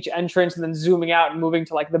into each entrance and then zooming out and moving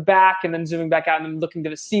to like the back and then zooming back out and then looking to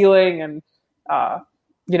the ceiling. And,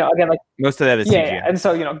 you know, again, like most of that is CGI. CGI. And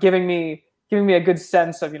so, you know, giving me a good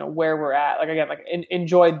sense of, you know, where we're at. Like, again, like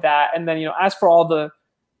enjoyed that. And then, you know, as for all the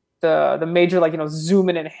major, like, you know, zoom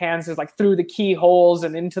in enhances like through the keyholes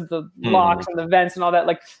and into the locks and the vents and all that.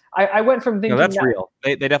 Like I went from thinking that's real.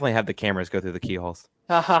 They definitely have the cameras go through the keyholes.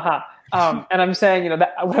 And I'm saying, you know,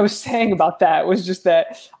 that what I was saying about that was just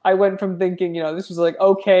that I went from thinking, you know, this was like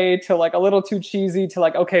okay to like a little too cheesy to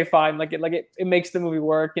like, okay, fine. Like it makes the movie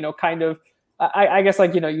work, you know, kind of. I guess,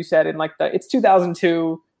 like, you know, you said in like it's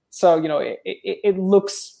 2002. So, you know, it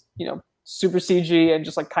looks, you know, super CG and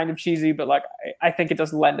just like kind of cheesy, but like I think it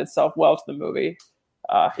does lend itself well to the movie,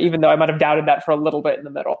 even though I might have doubted that for a little bit in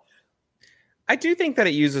the middle. I do think that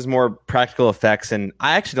it uses more practical effects, and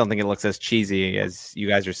I actually don't think it looks as cheesy as you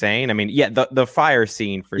guys are saying. I mean, yeah, the fire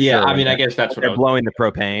scene for sure. Yeah, I mean, I guess that's what they're blowing the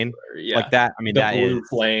propane, like that. I mean, the that blue is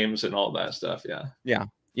flames and all that stuff. Yeah.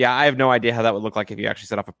 I have no idea how that would look like if you actually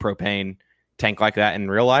set off a propane tank like that in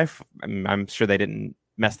real life. I'm sure they didn't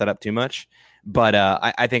mess that up too much, but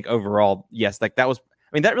I think overall, yes, like that was.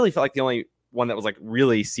 I mean, that really felt like the only one that was like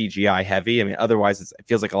really CGI heavy. I mean, otherwise it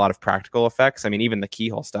feels like a lot of practical effects. I mean, even the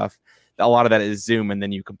keyhole stuff, a lot of that is zoom, and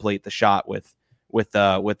then you complete the shot with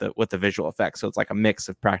the visual effects. So it's like a mix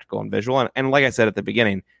of practical and visual. And like I said at the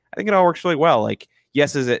beginning, I think it all works really well. Like,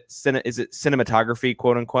 yes, is it cinematography,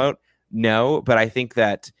 quote unquote? No, but I think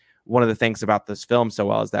that one of the things about this film so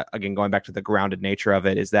well is that, again, going back to the grounded nature of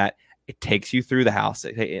it, is that it takes you through the house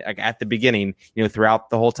at the beginning, you know, throughout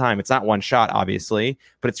the whole time. It's not one shot, obviously,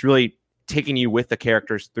 but it's really taking you with the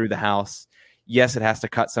characters through the house. Yes, it has to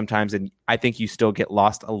cut sometimes, and I think you still get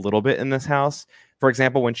lost a little bit in this house. For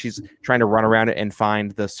example, when she's trying to run around it and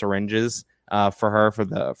find the syringes for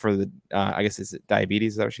the I guess, is it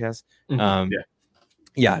diabetes? Is that what she has?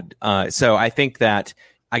 Yeah. So I think that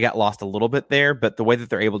I got lost a little bit there, but the way that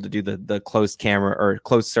they're able to do the closed camera or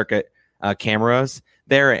closed circuit cameras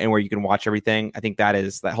there, and where you can watch everything, I think that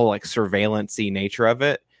whole like surveillance-y nature of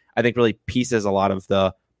it, I think really pieces a lot of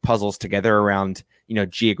the puzzles together around, you know,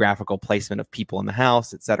 geographical placement of people in the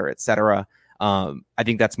house, et cetera, et cetera. I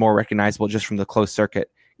think that's more recognizable just from the closed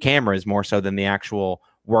circuit cameras, more so than the actual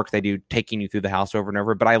work they do taking you through the house over and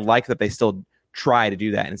over. But I like that they still try to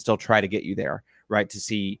do that and still try to get you there, right?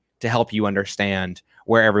 To help you understand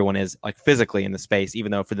where everyone is, like, physically in the space,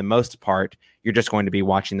 even though for the most part, you're just going to be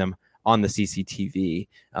watching them on the CCTV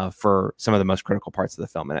for some of the most critical parts of the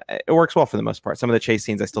film. And it works well for the most part. Some of the chase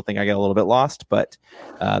scenes, I still think I get a little bit lost, but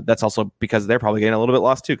that's also because they're probably getting a little bit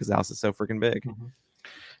lost too, because the house is so freaking big. Mm-hmm.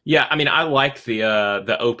 Yeah, I mean, I like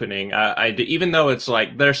the opening. I even though it's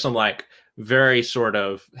like there's some like very sort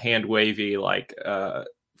of hand wavy like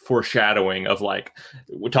foreshadowing of like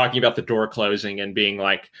we're talking about the door closing and being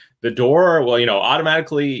like the door, well, you know,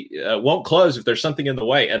 automatically won't close if there's something in the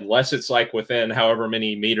way, unless it's like within however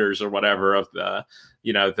many meters or whatever of the,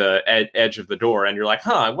 you know, the edge of the door. And you're like,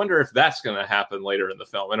 I wonder if that's going to happen later in the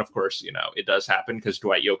film. And of course, you know, it does happen because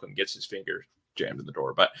Dwight Yoakam gets his finger jammed in the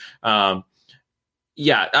door. But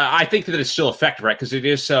yeah, I think that it's still effective, right? Because it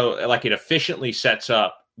is so like it efficiently sets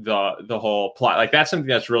up the whole plot. Like that's something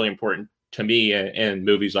that's really important to me in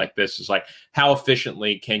movies like this, is like how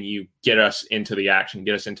efficiently can you get us into the action,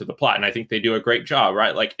 get us into the plot. And I think they do a great job,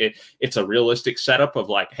 right? Like it's a realistic setup of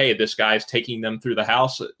like, hey, this guy's taking them through the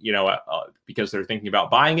house, you know, because they're thinking about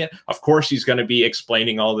buying it. Of course, he's going to be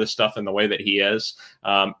explaining all this stuff in the way that he is.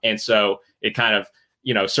 And so it kind of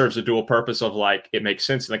serves a dual purpose of like it makes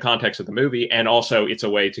sense in the context of the movie, and also it's a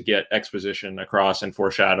way to get exposition across and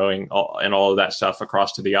foreshadowing and all of that stuff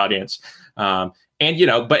across to the audience. And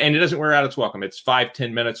it doesn't wear out its welcome. It's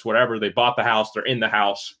 5-10 minutes, whatever. They bought the house, they're in the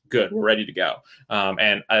house, good, we're ready to go.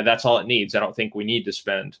 And that's all it needs. I don't think we need to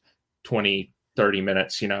spend 20-30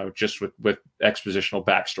 minutes, just with expositional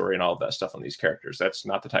backstory and all of that stuff on these characters. That's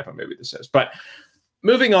not the type of movie this is. But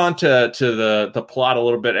moving on to the plot a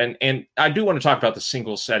little bit, and I do want to talk about the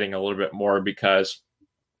single setting a little bit more, because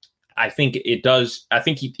I think he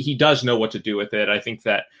does know what to do with it. I think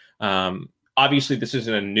that obviously this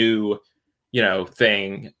isn't a new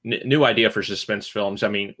thing, new idea for suspense films. I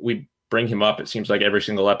mean, we bring him up, it seems like every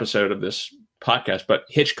single episode of this podcast, but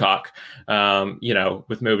Hitchcock,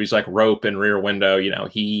 with movies like Rope and Rear Window,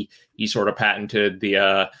 he sort of patented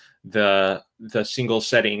the single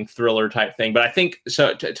setting thriller type thing. But I think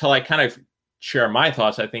so to like kind of share my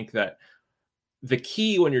thoughts, I think that the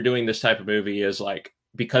key when you're doing this type of movie is like,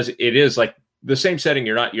 because it is like the same setting,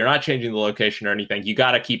 you're not changing the location or anything. You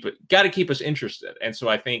got to keep us interested. And so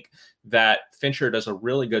I think that Fincher does a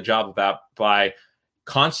really good job of that by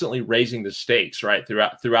constantly raising the stakes right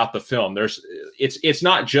throughout the film. It's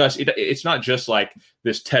not just like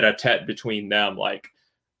this tete-a-tete between them, like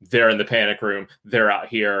they're in the panic room, they're out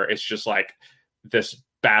here. It's just like this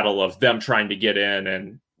battle of them trying to get in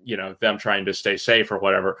and them trying to stay safe or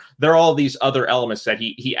whatever. There are all these other elements that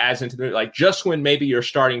he adds into the movie. Like just when maybe it's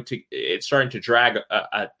starting to drag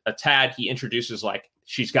a tad, he introduces like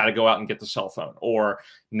she's got to go out and get the cell phone, or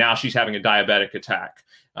now she's having a diabetic attack,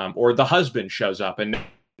 or the husband shows up and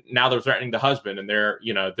now they're threatening the husband, and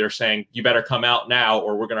they're saying you better come out now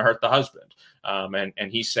or we're going to hurt the husband.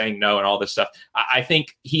 And he's saying no and all this stuff. I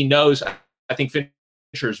think he knows. I think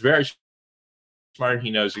Fincher is very smart, and he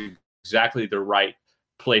knows exactly the right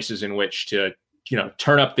places in which to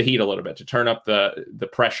turn up the heat a little bit, to turn up the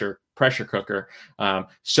pressure cooker,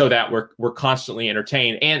 so that we're constantly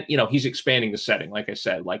entertained. And he's expanding the setting, like I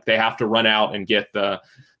said, like they have to run out and get the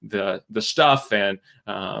stuff, and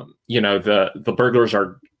the burglars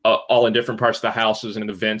are all in different parts of the houses and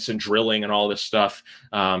the vents and drilling and all this stuff.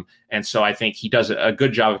 And so I think he does a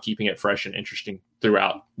good job of keeping it fresh and interesting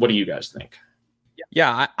throughout. What do you guys think?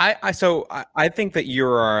 Yeah, I think that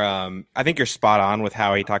I think you're spot on with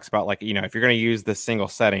how he talks about, like, if you're going to use this single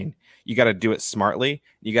setting, you got to do it smartly.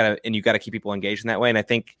 You got to keep people engaged in that way. And I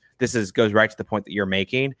think this goes right to the point that you're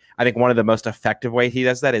making. I think one of the most effective ways he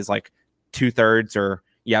does that is like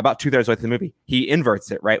about 2/3 way through the movie, he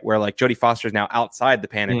inverts it, right? Where like Jodie Foster is now outside the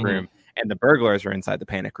panic room and the burglars are inside the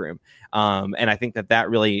panic room. And I think that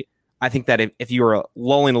really, I think that if you were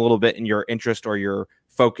lulling a little bit in your interest or your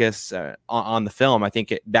focus on the film, I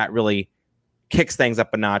think that really kicks things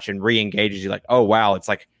up a notch and re-engages you. Like, oh wow,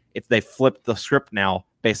 they flipped the script now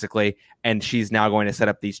basically, and she's now going to set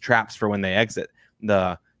up these traps for when they exit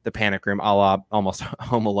the panic room, a la almost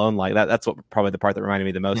Home Alone like that. That's what probably the part that reminded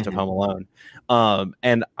me the most of Home Alone.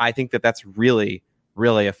 And I think that that's really,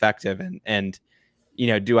 really effective. And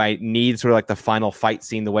do I need sort of like the final fight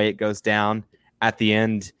scene, the way it goes down at the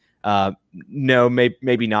end? No,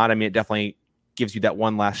 maybe not. I mean, it definitely gives you that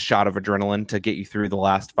one last shot of adrenaline to get you through the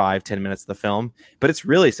last 5-10 minutes of the film. But it's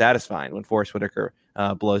really satisfying when Forrest Whitaker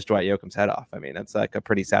blows Dwight Yoakam's head off. I mean, that's like a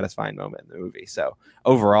pretty satisfying moment in the movie. So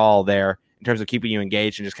overall there, in terms of keeping you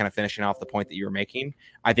engaged and just kind of finishing off the point that you were making,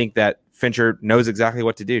 I think that Fincher knows exactly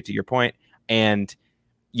what to do, to your point. And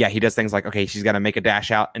yeah, he does things like, okay, she's got to make a dash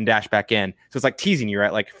out and dash back in. So it's like teasing you,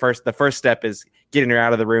 right? Like the first step is getting her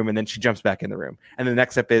out of the room, and then she jumps back in the room. And the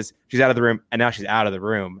next step is she's out of the room, and now she's out of the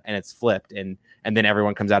room, and it's flipped. And then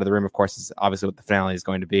everyone comes out of the room, of course, is obviously what the finale is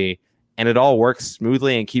going to be. And it all works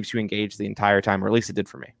smoothly and keeps you engaged the entire time, or at least it did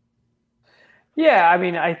for me. Yeah, I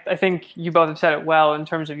mean, I think you both have said it well in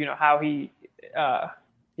terms of, how he,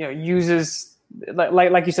 uses,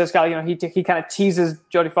 like you said, Scott, he kind of teases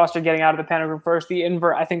Jodie Foster getting out of the panic room first. The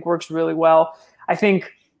invert, I think, works really well. I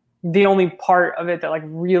think the only part of it that like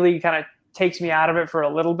really kind of takes me out of it for a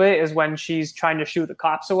little bit is when she's trying to shoo the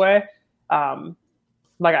cops away.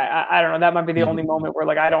 Like, I don't know, that might be the only moment where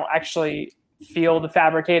like I don't actually feel the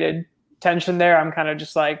fabricated tension there. I'm kind of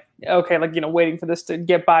just like, okay, like, waiting for this to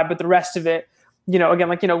get by. But the rest of it, again,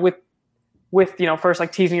 like, with first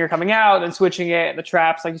like teasing her coming out and switching it and the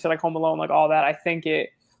traps, like you said, like Home Alone, like all that, I think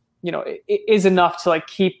it is enough to like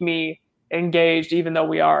keep me engaged, even though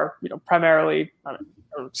we are, primarily or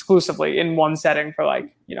exclusively in one setting for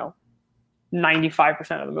like, 95%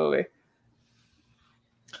 of the movie.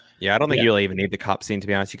 Yeah, I don't think you really even need the cop scene, to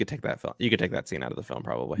be honest. You could take that scene out of the film,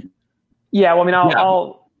 probably. Yeah, well, I mean,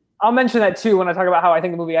 I'll mention that too when I talk about how I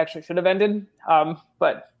think the movie actually should have ended.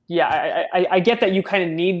 But yeah, I get that you kind of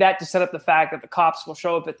need that to set up the fact that the cops will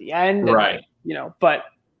show up at the end. Right. And, but,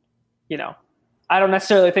 I don't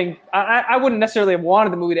necessarily think I wouldn't necessarily have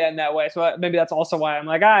wanted the movie to end that way. So maybe that's also why I'm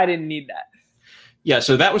like, I didn't need that. Yeah.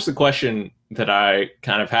 So that was the question that I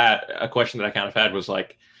kind of had. A question that I kind of had was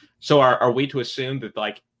like, so are we to assume that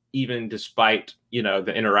like, even despite,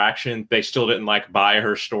 the interaction, they still didn't like buy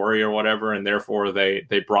her story or whatever. And therefore they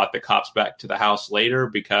brought the cops back to the house later?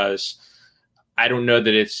 Because I don't know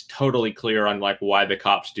that it's totally clear on like why the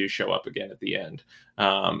cops do show up again at the end.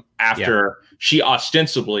 After she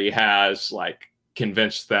ostensibly has like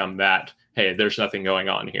convinced them that, hey, there's nothing going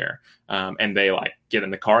on here. And they like get in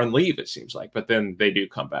the car and leave, it seems like, but then they do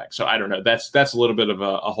come back. So I don't know. That's a little bit of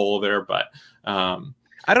a hole there, but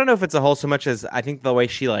I don't know if it's a hole so much as I think the way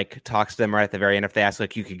she like talks to them right at the very end, if they ask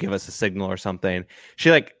like, you could give us a signal or something,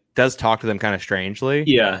 she like does talk to them kind of strangely.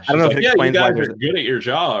 Yeah. I don't know if it explains you guys why are good at your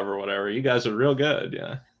job or whatever. You guys are real good.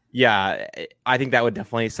 Yeah. Yeah, I think that would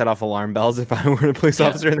definitely set off alarm bells if I were a police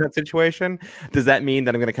officer in that situation. Does that mean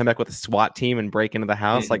that I'm going to come back with a SWAT team and break into the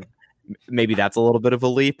house? Like, maybe that's a little bit of a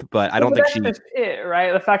leap, but I don't think she. That's just it,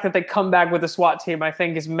 right? The fact that they come back with a SWAT team, I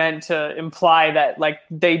think, is meant to imply that like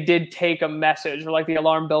they did take a message, or like the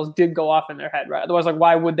alarm bells did go off in their head, right? Otherwise, like,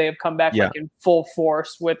 why would they have come back like in full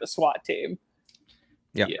force with a SWAT team?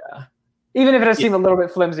 Yeah. Even if it does seem a little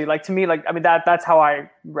bit flimsy, like to me, like I mean that's how I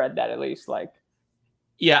read that at least, like.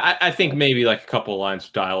 Yeah, I think maybe like a couple of lines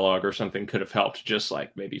of dialogue or something could have helped, just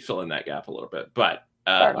like maybe fill in that gap a little bit. But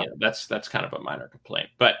that's kind of a minor complaint.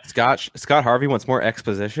 But Scott Harvey wants more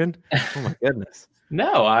exposition. Oh my goodness.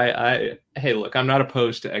 No, hey, look, I'm not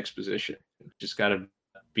opposed to exposition. Just got to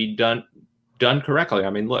be done correctly.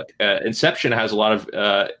 I mean, look, Inception has a lot of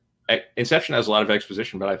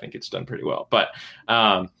exposition, but I think it's done pretty well. But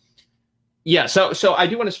yeah, so I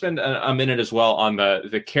do want to spend a minute as well on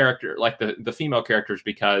the character, like the female characters,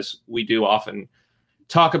 because we do often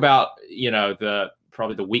talk about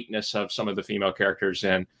probably the weakness of some of the female characters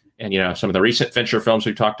and some of the recent Fincher films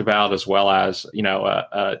we've talked about, as well as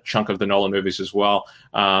a chunk of the Nolan movies as well.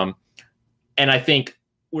 And I think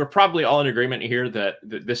we're probably all in agreement here that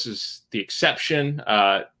this is the exception.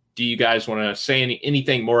 Do you guys want to say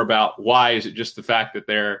anything more about why? Is it just the fact that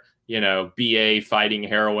they're BA fighting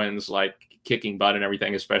heroines, like kicking butt and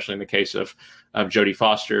everything, especially in the case of Jodie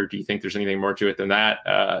Foster? Do you think there's anything more to it than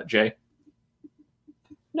that, Jay?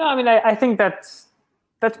 No, I mean, I think that's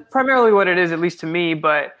primarily what it is, at least to me.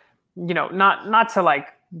 But not to like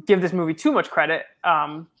give this movie too much credit.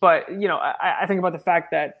 But I think about the fact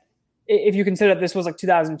that if you consider that this was like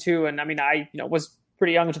 2002, and I mean, I was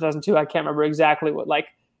pretty young in 2002. I can't remember exactly what like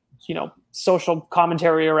social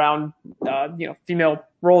commentary around female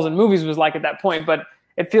roles in movies was like at that point, but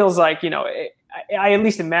it feels like I at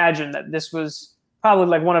least imagine that this was probably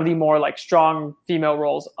like one of the more like strong female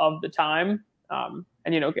roles of the time, and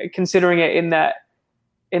considering it in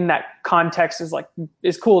that context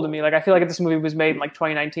is cool to me. Like I feel like if this movie was made in like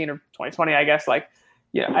 2019 or 2020, I guess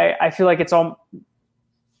I feel like it's all,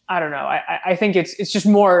 I don't know. I think it's just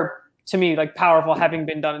more to me like powerful having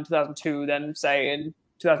been done in 2002 than say in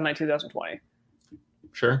 2019, 2020.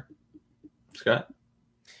 Sure. Scott?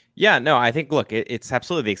 Yeah, no, I think, look, it's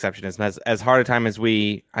absolutely the exception. As hard a time as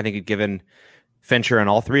I think, had given Fincher in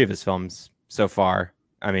all three of his films so far.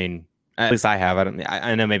 I mean, at least I have.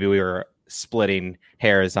 I know maybe we were splitting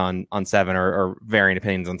hairs on Seven or varying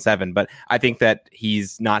opinions on Seven, but I think that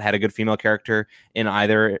he's not had a good female character in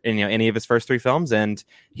any of his first three films, and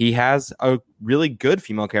he has a really good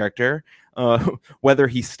female character. Whether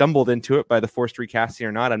he stumbled into it by the forced recasting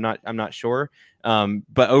or not, I'm not sure.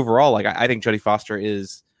 But overall, like I think Jodie Foster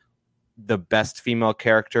is the best female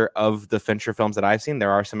character of the Fincher films that I've seen.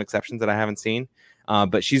 There are some exceptions that I haven't seen,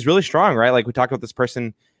 but she's really strong, right? Like we talk about this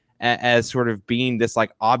person as sort of being this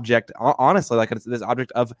like object, honestly, like it's this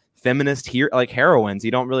object of feminist heroines.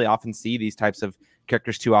 You don't really often see these types of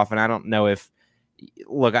characters too often. I don't know if,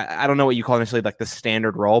 look, I don't know what you call initially like the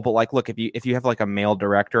standard role, but like, look, if you have like a male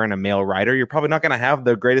director and a male writer, you're probably not going to have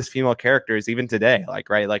the greatest female characters even today.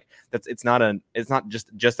 Like, right. Like it's not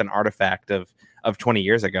just an artifact of 20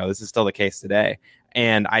 years ago. This is still the case today.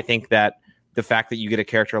 And I think that the fact that you get a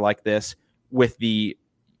character like this with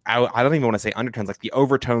I don't even want to say undertones, like the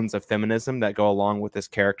overtones of feminism that go along with this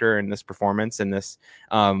character and this performance and this,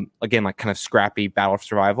 again, like kind of scrappy battle for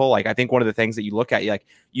survival. Like, I think one of the things that you look at,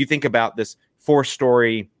 you think about this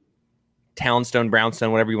 4-story townstone,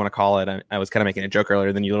 brownstone, whatever you want to call it. I was kind of making a joke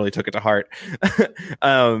earlier, then you literally took it to heart.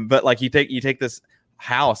 But like you take this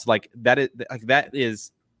house, that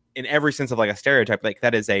is in every sense of like a stereotype, like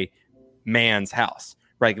that is a man's house.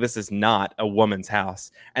 Right, this is not a woman's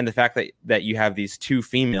house, and the fact that you have these two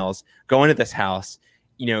females go into this house,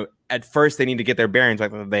 at first they need to get their bearings,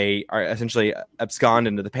 like they are essentially abscond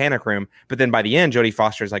into the panic room. But then by the end, Jodie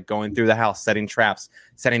Foster is like going through the house, setting traps,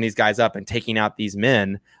 setting these guys up and taking out these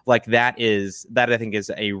men. Like that I think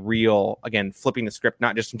is a real, again, flipping the script,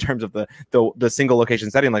 not just in terms of the single location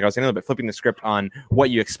setting, like I was saying, but flipping the script on what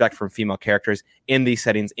you expect from female characters in these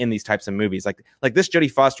settings, in these types of movies. Like this Jodie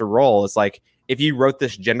Foster role is like, if you wrote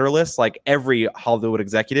this genderless, like every Hollywood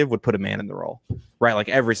executive would put a man in the role, right? Like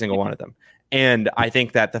every single one of them. And I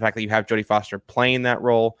think that the fact that you have Jodie Foster playing that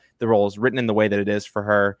role, the role is written in the way that it is for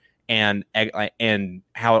her, and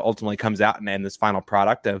how it ultimately comes out and this final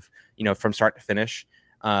product of, from start to finish.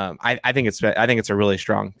 I think it's a really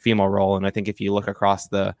strong female role. And I think if you look across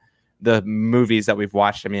the movies that we've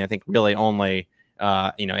watched, I mean, I think really only,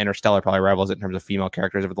 Interstellar probably rivals it in terms of female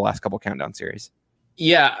characters over the last couple Countdown series.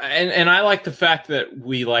 Yeah, and I like the fact that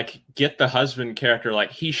we like get the husband character, like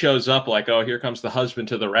he shows up like, oh, here comes the husband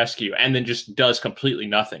to the rescue, and then just does completely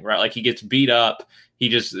nothing, right? Like he gets beat up, he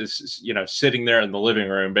just is, sitting there in the living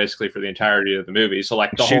room basically for the entirety of the movie. So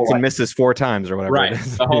like the shoots whole and misses 4 times or whatever. Right.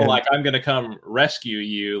 The whole like I'm gonna come rescue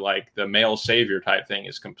you, like the male savior type thing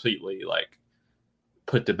is completely like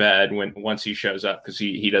put to bed once he shows up, because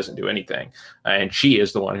he doesn't do anything, and she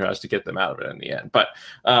is the one who has to get them out of it in the end. But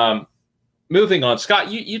moving on,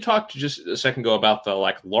 Scott, you talked just a second ago about the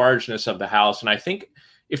like largeness of the house, and I think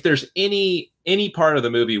if there's any part of the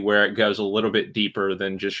movie where it goes a little bit deeper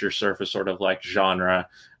than just your surface sort of like genre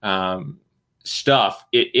stuff,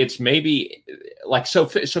 it's maybe like so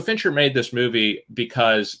Fincher made this movie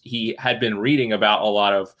because he had been reading about a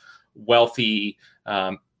lot of wealthy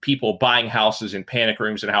people buying houses in panic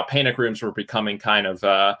rooms, and how panic rooms were becoming kind of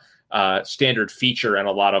standard feature in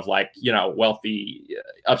a lot of like, wealthy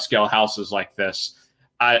upscale houses like this.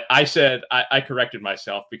 I said, I corrected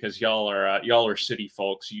myself, because y'all are city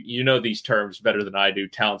folks. You know these terms better than I do,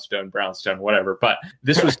 townstone, brownstone, whatever. But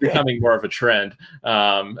this was becoming more of a trend.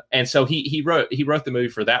 And so he wrote the movie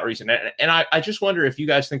for that reason. And I just wonder if you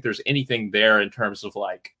guys think there's anything there in terms of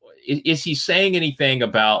like, is he saying anything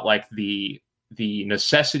about like the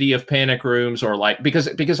necessity of panic rooms, or like,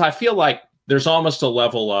 because I feel like there's almost a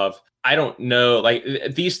level of, I don't know, like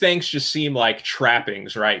these things just seem like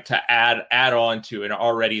trappings, right? To add on to an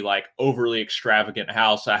already like overly extravagant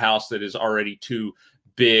house, a house that is already too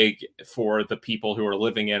big for the people who are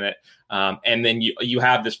living in it. And then you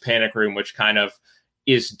have this panic room, which kind of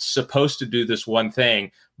is supposed to do this one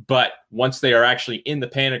thing. But once they are actually in the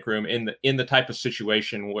panic room, in the type of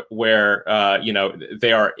situation where,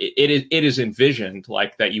 it is envisioned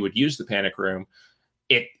like that you would use the panic room,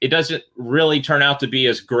 it doesn't really turn out to be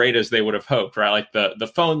as great as they would have hoped, right? Like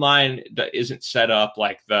the phone line isn't set up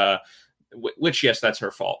like which, yes, that's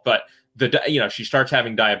her fault. But she starts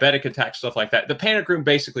having diabetic attacks, stuff like that. The panic room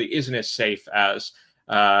basically isn't as safe as,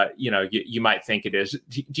 you might think it is.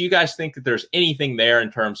 Do you guys think that there's anything there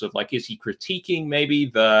in terms of like, is he critiquing maybe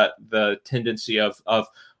the tendency of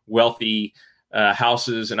wealthy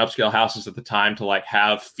houses and upscale houses at the time to like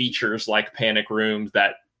have features like panic rooms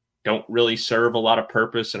that don't really serve a lot of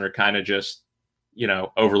purpose and are kind of just,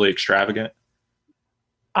 overly extravagant?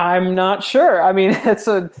 I'm not sure. I mean, that's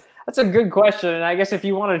a good question. And I guess if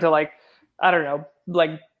you wanted to like, I don't know,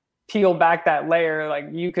 like peel back that layer, like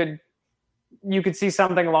you could see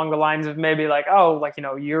something along the lines of maybe like, oh, like,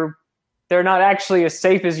 they're not actually as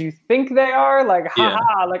safe as you think they are. Like,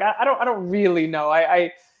 haha, like I don't really know.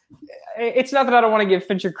 It's not that I don't want to give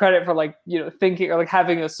Fincher credit for like, thinking or like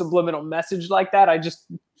having a subliminal message like that. I just,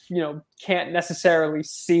 can't necessarily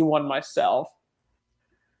see one myself.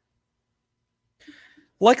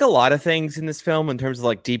 Like a lot of things in this film, in terms of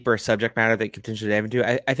like deeper subject matter that potentially dive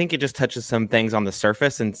into, I think it just touches some things on the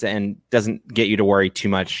surface and doesn't get you to worry too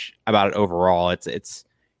much about it overall. It's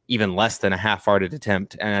even less than a half-hearted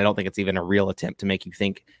attempt, and I don't think it's even a real attempt to make you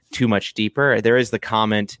think too much deeper. There is the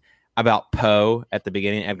comment about Poe at the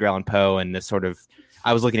beginning, Edgar Allan Poe, and this sort of,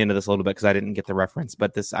 I was looking into this a little bit because I didn't get the reference,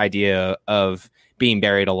 but this idea of being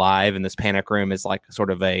buried alive in this panic room is like sort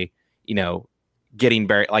of a, getting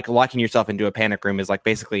buried, like locking yourself into a panic room is like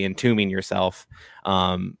basically entombing yourself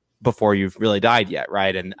before you've really died yet,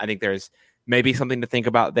 right? And I think there's maybe something to think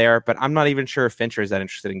about there, but I'm not even sure if Fincher is that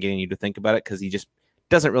interested in getting you to think about it, because he just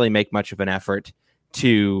doesn't really make much of an effort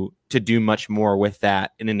to do much more with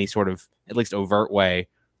that in any sort of, at least overt way,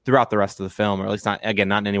 throughout the rest of the film, or at least not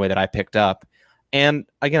in any way that I picked up. And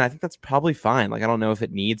again, I think that's probably fine. Like, I don't know if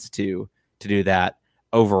it needs to do that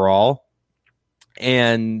overall.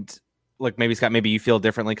 And like, maybe Scott, maybe you feel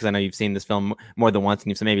differently, because I know you've seen this film more than once, and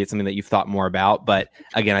you've said maybe it's something that you've thought more about. But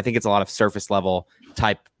again, I think it's a lot of surface level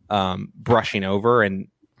type brushing over, and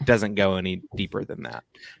doesn't go any deeper than that.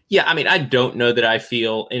 Yeah, I mean, I don't know that I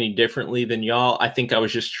feel any differently than y'all. I think I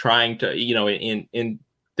was just trying to, in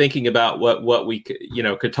thinking about what we could,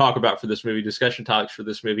 could talk about for this movie, discussion topics for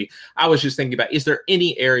this movie. I was just thinking about, is there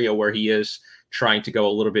any area where he is trying to go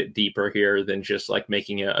a little bit deeper here than just like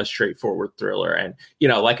making a straightforward thriller? And,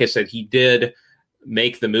 like I said, he did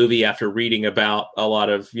make the movie after reading about a lot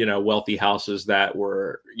of, wealthy houses that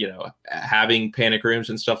were, having panic rooms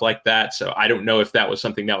and stuff like that. So I don't know if that was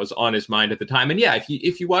something that was on his mind at the time. And yeah,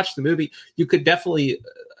 if you watch the movie, you could definitely,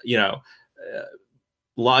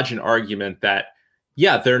 lodge an argument that,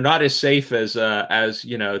 yeah, they're not as safe as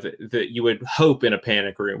that you would hope in a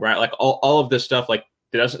panic room, right? Like all of this stuff, like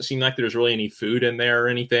it doesn't seem like there's really any food in there or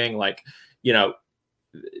anything. Like,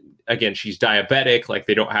 again, she's diabetic, like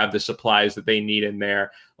they don't have the supplies that they need in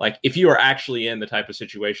there. Like if you are actually in the type of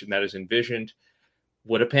situation that is envisioned,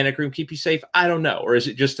 would a panic room keep you safe? I don't know. Or is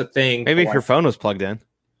it just a thing? Maybe if your phone was plugged in.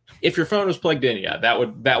 If your phone was plugged in, yeah, that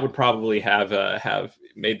would probably have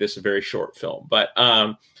made this a very short film. But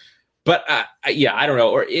yeah, I don't know.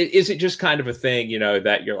 Or is it just kind of a thing,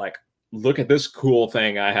 that you're like, look at this cool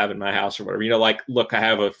thing I have in my house or whatever, like, look, I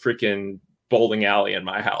have a freaking bowling alley in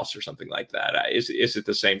my house or something like that. Is it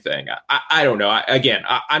the same thing? I don't know.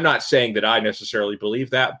 I'm not saying that I necessarily believe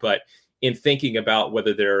that, but in thinking about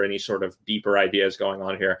whether there are any sort of deeper ideas going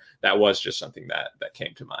on here, that was just something that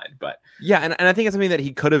came to mind. But yeah, and I think it's something that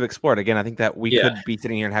he could have explored. Again, I think that we could be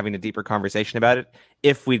sitting here and having a deeper conversation about it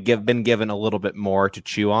if we'd been given a little bit more to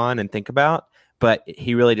chew on and think about. But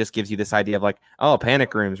he really just gives you this idea of like, oh,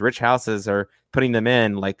 panic rooms, rich houses are putting them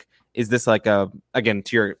in. Like, is this like again,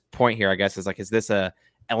 to your point here, I guess, is like, is this a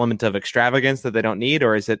element of extravagance that they don't need?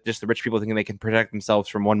 Or is it just the rich people thinking they can protect themselves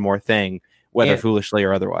from one more thing, whether foolishly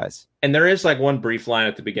or otherwise? And there is like one brief line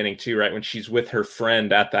at the beginning too, right? When she's with her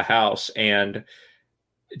friend at the house and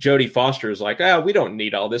Jodie Foster is like, we don't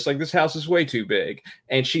need all this. Like, this house is way too big.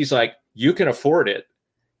 And she's like, you can afford it.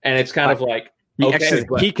 And it's kind of like,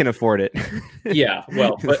 he can afford it. Yeah.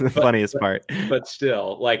 Well, that's the funniest part. But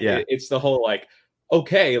still, like, it's the whole like,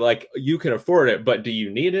 okay, like you can afford it, but do you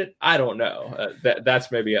need it? I don't know. That's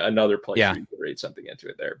maybe another place where you could read something into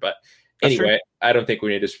it there. But anyway, I don't think we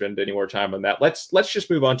need to spend any more time on that. Let's just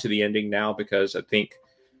move on to the ending now, because I think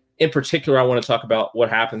in particular, I want to talk about what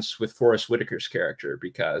happens with Forest Whitaker's character,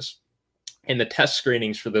 because in the test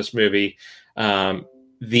screenings for this movie,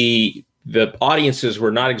 the audiences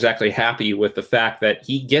were not exactly happy with the fact that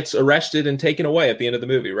he gets arrested and taken away at the end of the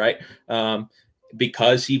movie, right?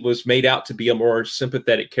 Because he was made out to be a more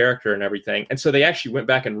sympathetic character and everything. And so they actually went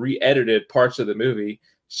back and re-edited parts of the movie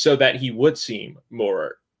so that he would seem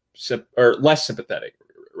more or less sympathetic,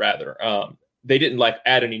 rather. They didn't like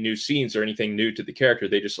add any new scenes or anything new to the character.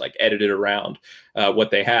 They just like edited around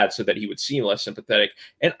what they had so that he would seem less sympathetic.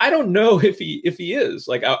 And I don't know if he is.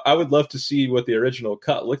 Like, I would love to see what the original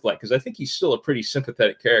cut looked like, because I think he's still a pretty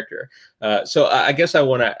sympathetic character. So I guess I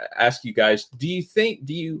want to ask you guys: do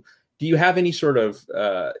you have any sort of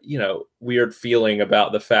weird feeling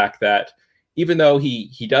about the fact that even though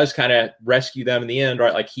he does kind of rescue them in the end,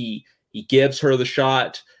 right? Like he gives her the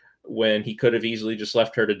shot when he could have easily just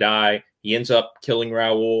left her to die. He ends up killing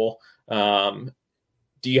Raoul. Do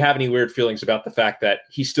you have any weird feelings about the fact that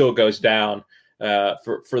he still goes down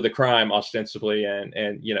for the crime ostensibly and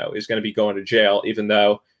is going to be going to jail, even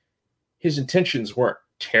though his intentions weren't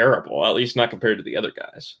terrible, at least not compared to the other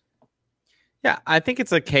guys? Yeah, I think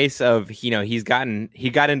it's a case of, he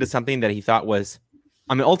got into something that he thought was,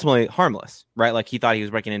 ultimately harmless, right? Like, he thought he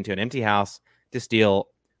was breaking into an empty house to steal,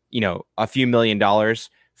 a few $1 million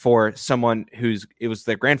for someone it was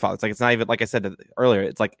their grandfather. It's like, it's not even, like I said earlier,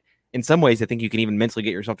 it's like, in some ways, I think you can even mentally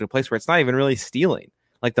get yourself to a place where it's not even really stealing.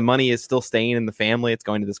 Like, the money is still staying in the family. It's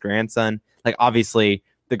going to this grandson. Like, obviously,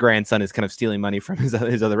 the grandson is kind of stealing money from his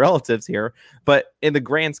other relatives here. But in the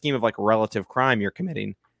grand scheme of like relative crime you're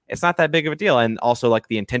committing, it's not that big of a deal. And also, like,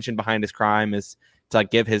 the intention behind his crime is to like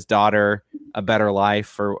give his daughter a better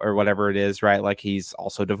life or whatever it is, right? Like, he's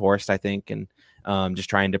also divorced, I think, and just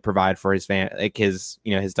trying to provide for his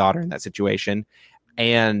his daughter in that situation.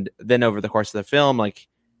 And then over the course of the film, like,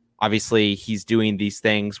 obviously he's doing these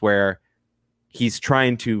things where he's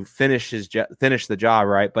trying to finish the job,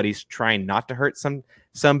 right? But he's trying not to hurt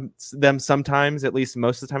them sometimes, at least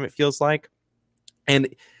most of the time it feels like.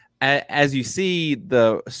 And as you see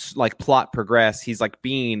the like plot progress, he's like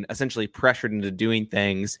being essentially pressured into doing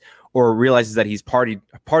things, or realizes that he's party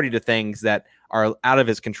to things that are out of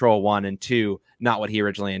his control, one, and two, not what he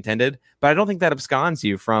originally intended. But I don't think that absconds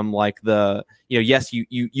you from like yes,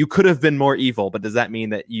 you could have been more evil, but does that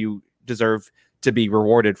mean that you deserve to be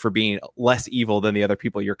rewarded for being less evil than the other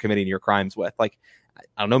people you're committing your crimes with? Like,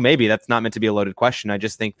 I don't know, maybe that's not meant to be a loaded question. I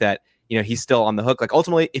just think that, he's still on the hook. Like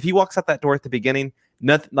ultimately, if he walks out that door at the beginning,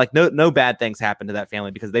 nothing, like no bad things happen to that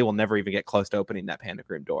family because they will never even get close to opening that panic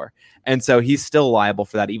room door. And so he's still liable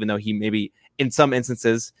for that, even though he maybe in some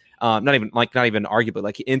instances, not even arguably,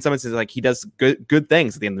 like in some instances, like he does good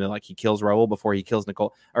things at the end of the day. Like he kills Raoul before he kills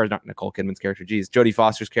Nicole, or not Nicole Kidman's character, Jodie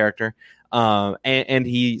Foster's character. And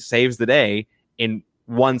he saves the day in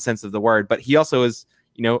one sense of the word, but he also is,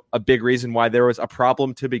 a big reason why there was a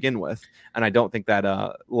problem to begin with. And I don't think that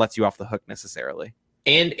lets you off the hook necessarily.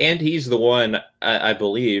 And he's the one, I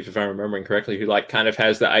believe, if I'm remembering correctly, who like kind of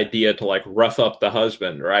has the idea to like rough up the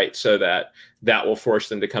husband, right? So that will force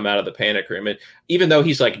them to come out of the panic room. And even though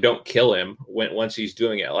he's like, don't kill him once he's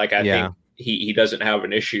doing it, like I think he doesn't have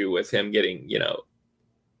an issue with him getting,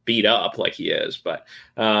 beat up like he is. But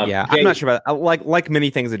I'm not sure about that. Like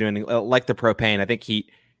many things they're doing, like the propane. I think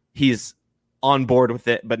he's on board with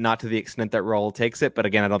it, but not to the extent that Raoul takes it. But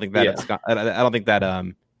again, I don't think that I don't think that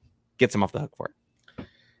gets him off the hook for it.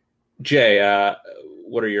 Jay,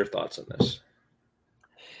 what are your thoughts on this?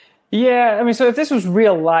 Yeah, I mean, so if this was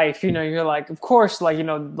real life, you're like, of course, like,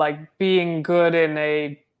 like being good in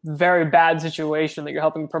a very bad situation that you're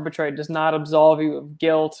helping perpetrate does not absolve you of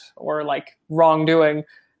guilt or like wrongdoing.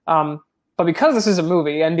 But because this is a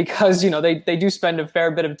movie and because, they do spend a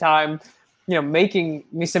fair bit of time, making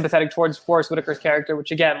me sympathetic towards Forrest Whitaker's character,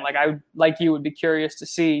 which again, like I, like you, would be curious to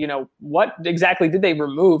see, what exactly did they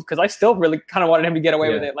remove? Because I still really kind of wanted him to get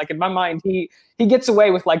away with it. Like in my mind, he gets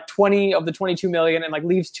away with like 20 of the 22 million and like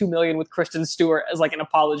leaves 2 million with Kristen Stewart as like an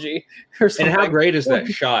apology or something. And how great is that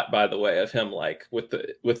shot, by the way, of him like with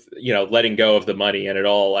letting go of the money and it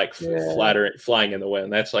all like flying in the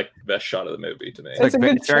wind? That's like the best shot of the movie to me. It's like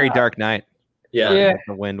it's very Dark Knight. Yeah.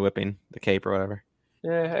 The wind whipping the cape or whatever.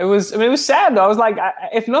 Yeah, it was sad though. I was like,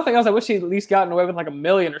 if nothing else, I wish he'd at least gotten away with like $1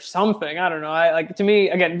 million or something. I don't know. To me,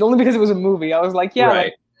 again, only because it was a movie, I was like, yeah, right.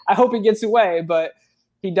 Like, I hope he gets away, but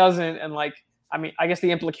he doesn't. And like, I mean, I guess the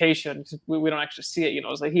implication, we don't actually see it,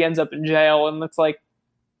 is like he ends up in jail, and it's like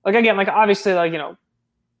again, like obviously, like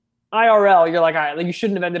IRL, you're like, all right, like you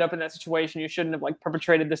shouldn't have ended up in that situation. You shouldn't have like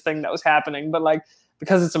perpetrated this thing that was happening. But like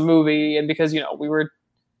because it's a movie, and because we were.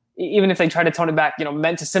 Even if they try to tone it back,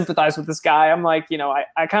 meant to sympathize with this guy, I'm like,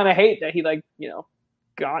 I kind of hate that he like,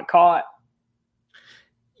 got caught.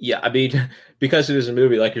 Yeah, I mean, because it is a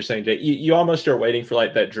movie, like you're saying, Jay, you almost are waiting for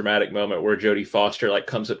like that dramatic moment where Jodie Foster like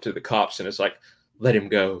comes up to the cops and is like, let him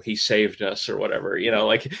go. He saved us or whatever,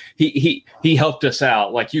 like he helped us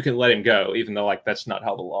out. Like you can let him go, even though like that's not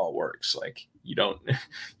how the law works. Like you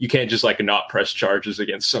can't just like not press charges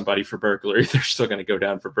against somebody for burglary. They're still going to go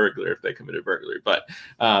down for burglary if they committed burglary. But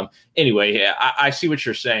anyway, yeah, I see what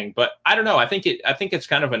you're saying, but I don't know. I think it's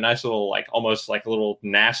kind of a nice little, like almost like a little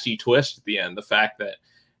nasty twist at the end. The fact that,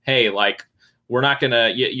 hey, like we're not going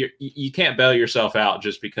to, you can't bail yourself out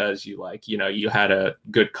just because you like, you had a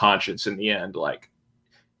good conscience in the end. Like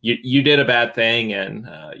you did a bad thing and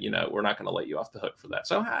we're not going to let you off the hook for that.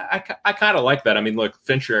 So I kind of like that. I mean, look,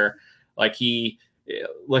 Fincher, like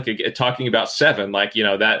talking about Seven, like,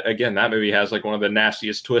 that movie has like one of the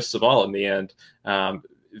nastiest twists of all in the end.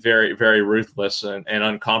 Very, very ruthless and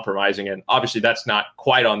uncompromising. And obviously that's not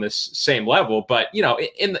quite on this same level, but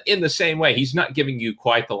in the same way, he's not giving you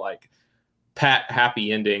quite the like pat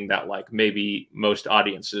happy ending that like maybe most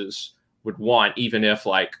audiences would want, even if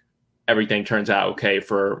like everything turns out okay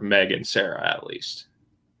for Meg and Sarah, at least.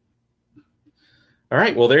 All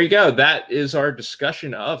right, well, there you go. That is our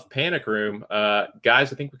discussion of Panic Room.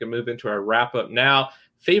 Guys, I think we can move into our wrap-up now.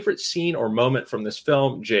 Favorite scene or moment from this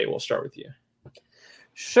film? Jay, we'll start with you.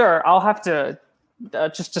 Sure. I'll have to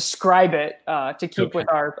just describe it to keep with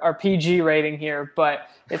our PG rating here, but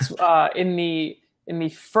it's in the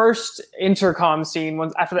first intercom scene,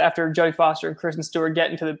 after Jodie Foster and Kristen Stewart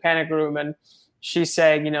get into the panic room, and she's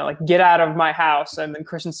saying, like, get out of my house. And then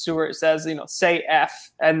Kristen Stewart says, say F.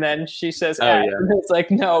 And then she says F. Yeah. And it's like,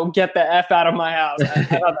 no, get the F out of my house. I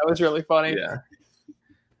thought that was really funny.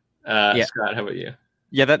 Yeah. Scott, how about you?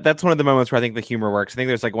 Yeah, that's one of the moments where I think the humor works. I think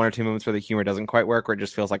there's like one or two moments where the humor doesn't quite work, where it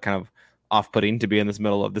just feels like kind of off-putting to be in this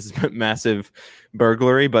middle of this massive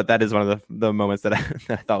burglary. But that is one of the moments that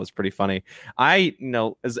I thought was pretty funny.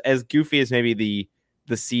 As goofy as maybe the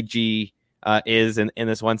CG is in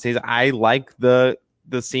this one scene, I like the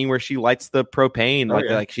scene where she lights the propane,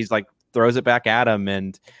 like she's like throws it back at him,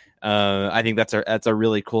 and I think that's a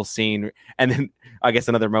really cool scene. And then I guess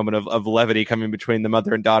another moment of levity coming between the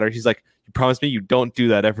mother and daughter. She's like, "You promise me you don't do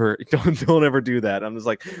that ever. Don't ever do that." I'm just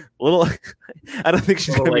like, I don't think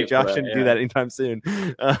she's gonna make Josh do that anytime soon.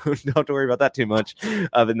 Don't have to worry about that too much.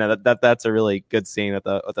 But no, that's a really good scene with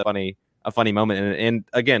a funny moment. And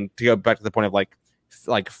again, to go back to the point of like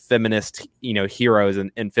like feminist, heroes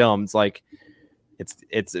in films. Like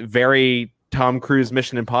it's very Tom Cruise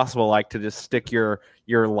Mission Impossible, like to just stick your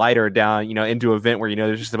lighter down, into a vent where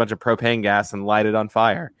there's just a bunch of propane gas and light it on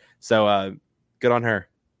fire. So good on her.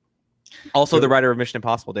 Also, the writer of Mission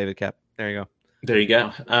Impossible, David Koepp. There you go. There you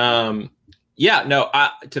go.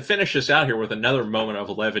 To finish this out here with another moment of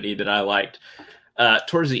levity that I liked.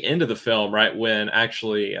 Towards the end of the film, right when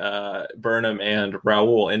actually Burnham and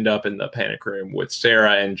Raoul end up in the panic room with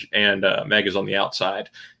Sarah and Meg is on the outside,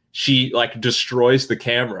 she like destroys the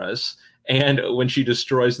cameras. And when she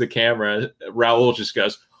destroys the camera, Raoul just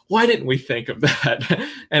goes, "Why didn't we think of that?"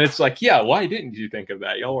 And it's like, yeah, why didn't you think of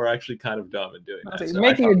that? Y'all were actually kind of dumb in doing that. So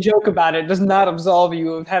making a joke about it does not absolve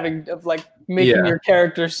you of making your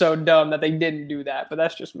character so dumb that they didn't do that. But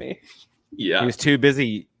that's just me. Yeah, he was too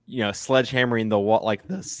busy, sledgehammering the wall, like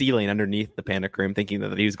the ceiling underneath the panic room, thinking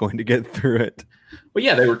that he was going to get through it. Well,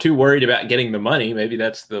 yeah, they were too worried about getting the money. Maybe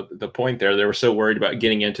that's the point there. They were so worried about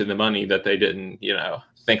getting into the money that they didn't,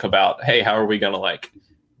 think about, hey, how are we going to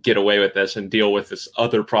get away with this and deal with this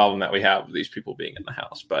other problem that we have with these people being in the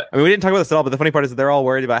house. But I mean, we didn't talk about this at all, but the funny part is that they're all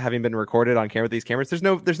worried about having been recorded on camera with these cameras. There's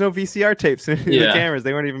no VCR tapes in the cameras.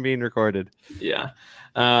 They weren't even being recorded. Yeah.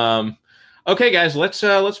 Okay, guys,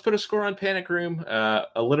 let's put a score on Panic Room.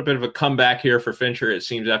 A little bit of a comeback here for Fincher, it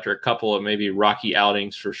seems, after a couple of maybe rocky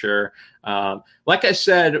outings for sure. Like I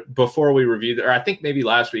said before we reviewed, or I think maybe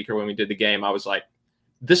last week or when we did the game, I was like,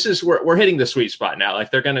 this is where we're hitting the sweet spot now.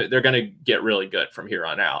 Like they're gonna get really good from here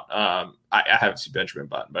on out. I haven't seen Benjamin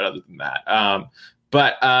Button, but other than that,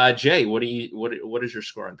 but Jay, what is your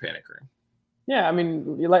score on Panic Room? Yeah, I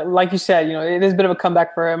mean, like you said, it is a bit of a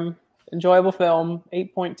comeback for him. Enjoyable film,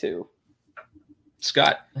 8.2.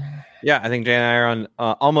 Scott? Yeah, I think Jay and I are on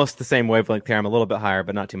almost the same wavelength here. I'm a little bit higher,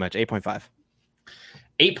 but not too much. 8.5.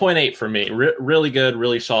 8.8 for me. Really good,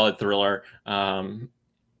 really solid thriller.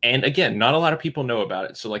 And again, not a lot of people know about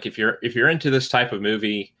it. So like if you're into this type of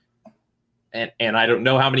movie, and I don't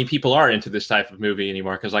know how many people are into this type of movie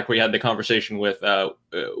anymore, because like we had the conversation with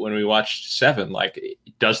when we watched Seven, like,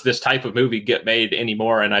 does this type of movie get made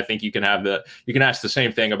anymore? And I think you can ask the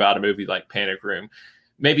same thing about a movie like Panic Room.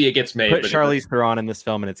 Maybe it gets made. Put Charlize Theron in this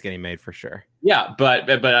film and it's getting made for sure. Yeah, but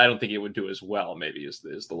I don't think it would do as well. Maybe is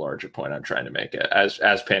the larger point I'm trying to make it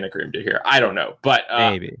as Panic Room did here. I don't know, but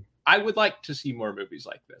maybe. I would like to see more movies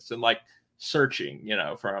like this, and like Searching,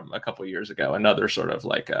 from a couple of years ago, another sort of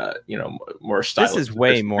more stylish. This is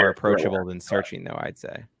way more approachable than Searching, though, I'd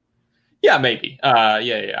say. Yeah, maybe.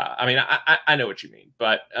 Yeah. I mean, I know what you mean,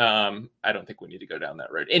 but I don't think we need to go down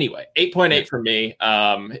that road. Anyway, 8.8 for me.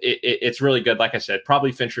 It's really good. Like I said,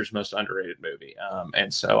 probably Fincher's most underrated movie.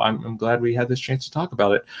 And so I'm glad we had this chance to talk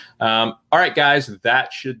about it. All right, guys,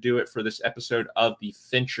 that should do it for this episode of the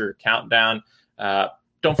Fincher Countdown.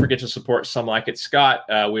 Don't forget to support Some Like It Scott.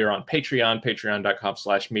 We are on Patreon,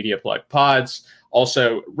 patreon.com/MediaPlugPods.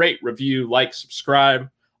 Also, rate, review, like, subscribe,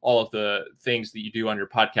 all of the things that you do on your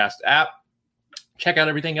podcast app. Check out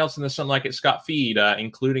everything else in the Some Like It Scott feed,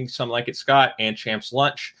 including Some Like It Scott and Champ's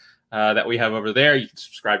Lunch that we have over there. You can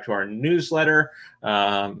subscribe to our newsletter.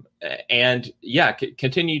 And yeah,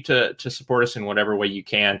 continue to support us in whatever way you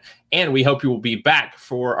can. And we hope you will be back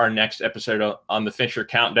for our next episode on the Fincher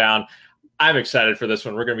Countdown. I'm excited for this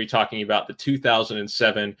one. We're going to be talking about the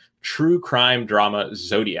 2007 true crime drama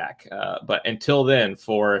Zodiac. But until then,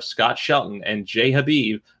 for Scott Shelton and Jay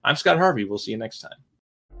Habib, I'm Scott Harvey. We'll see you next time.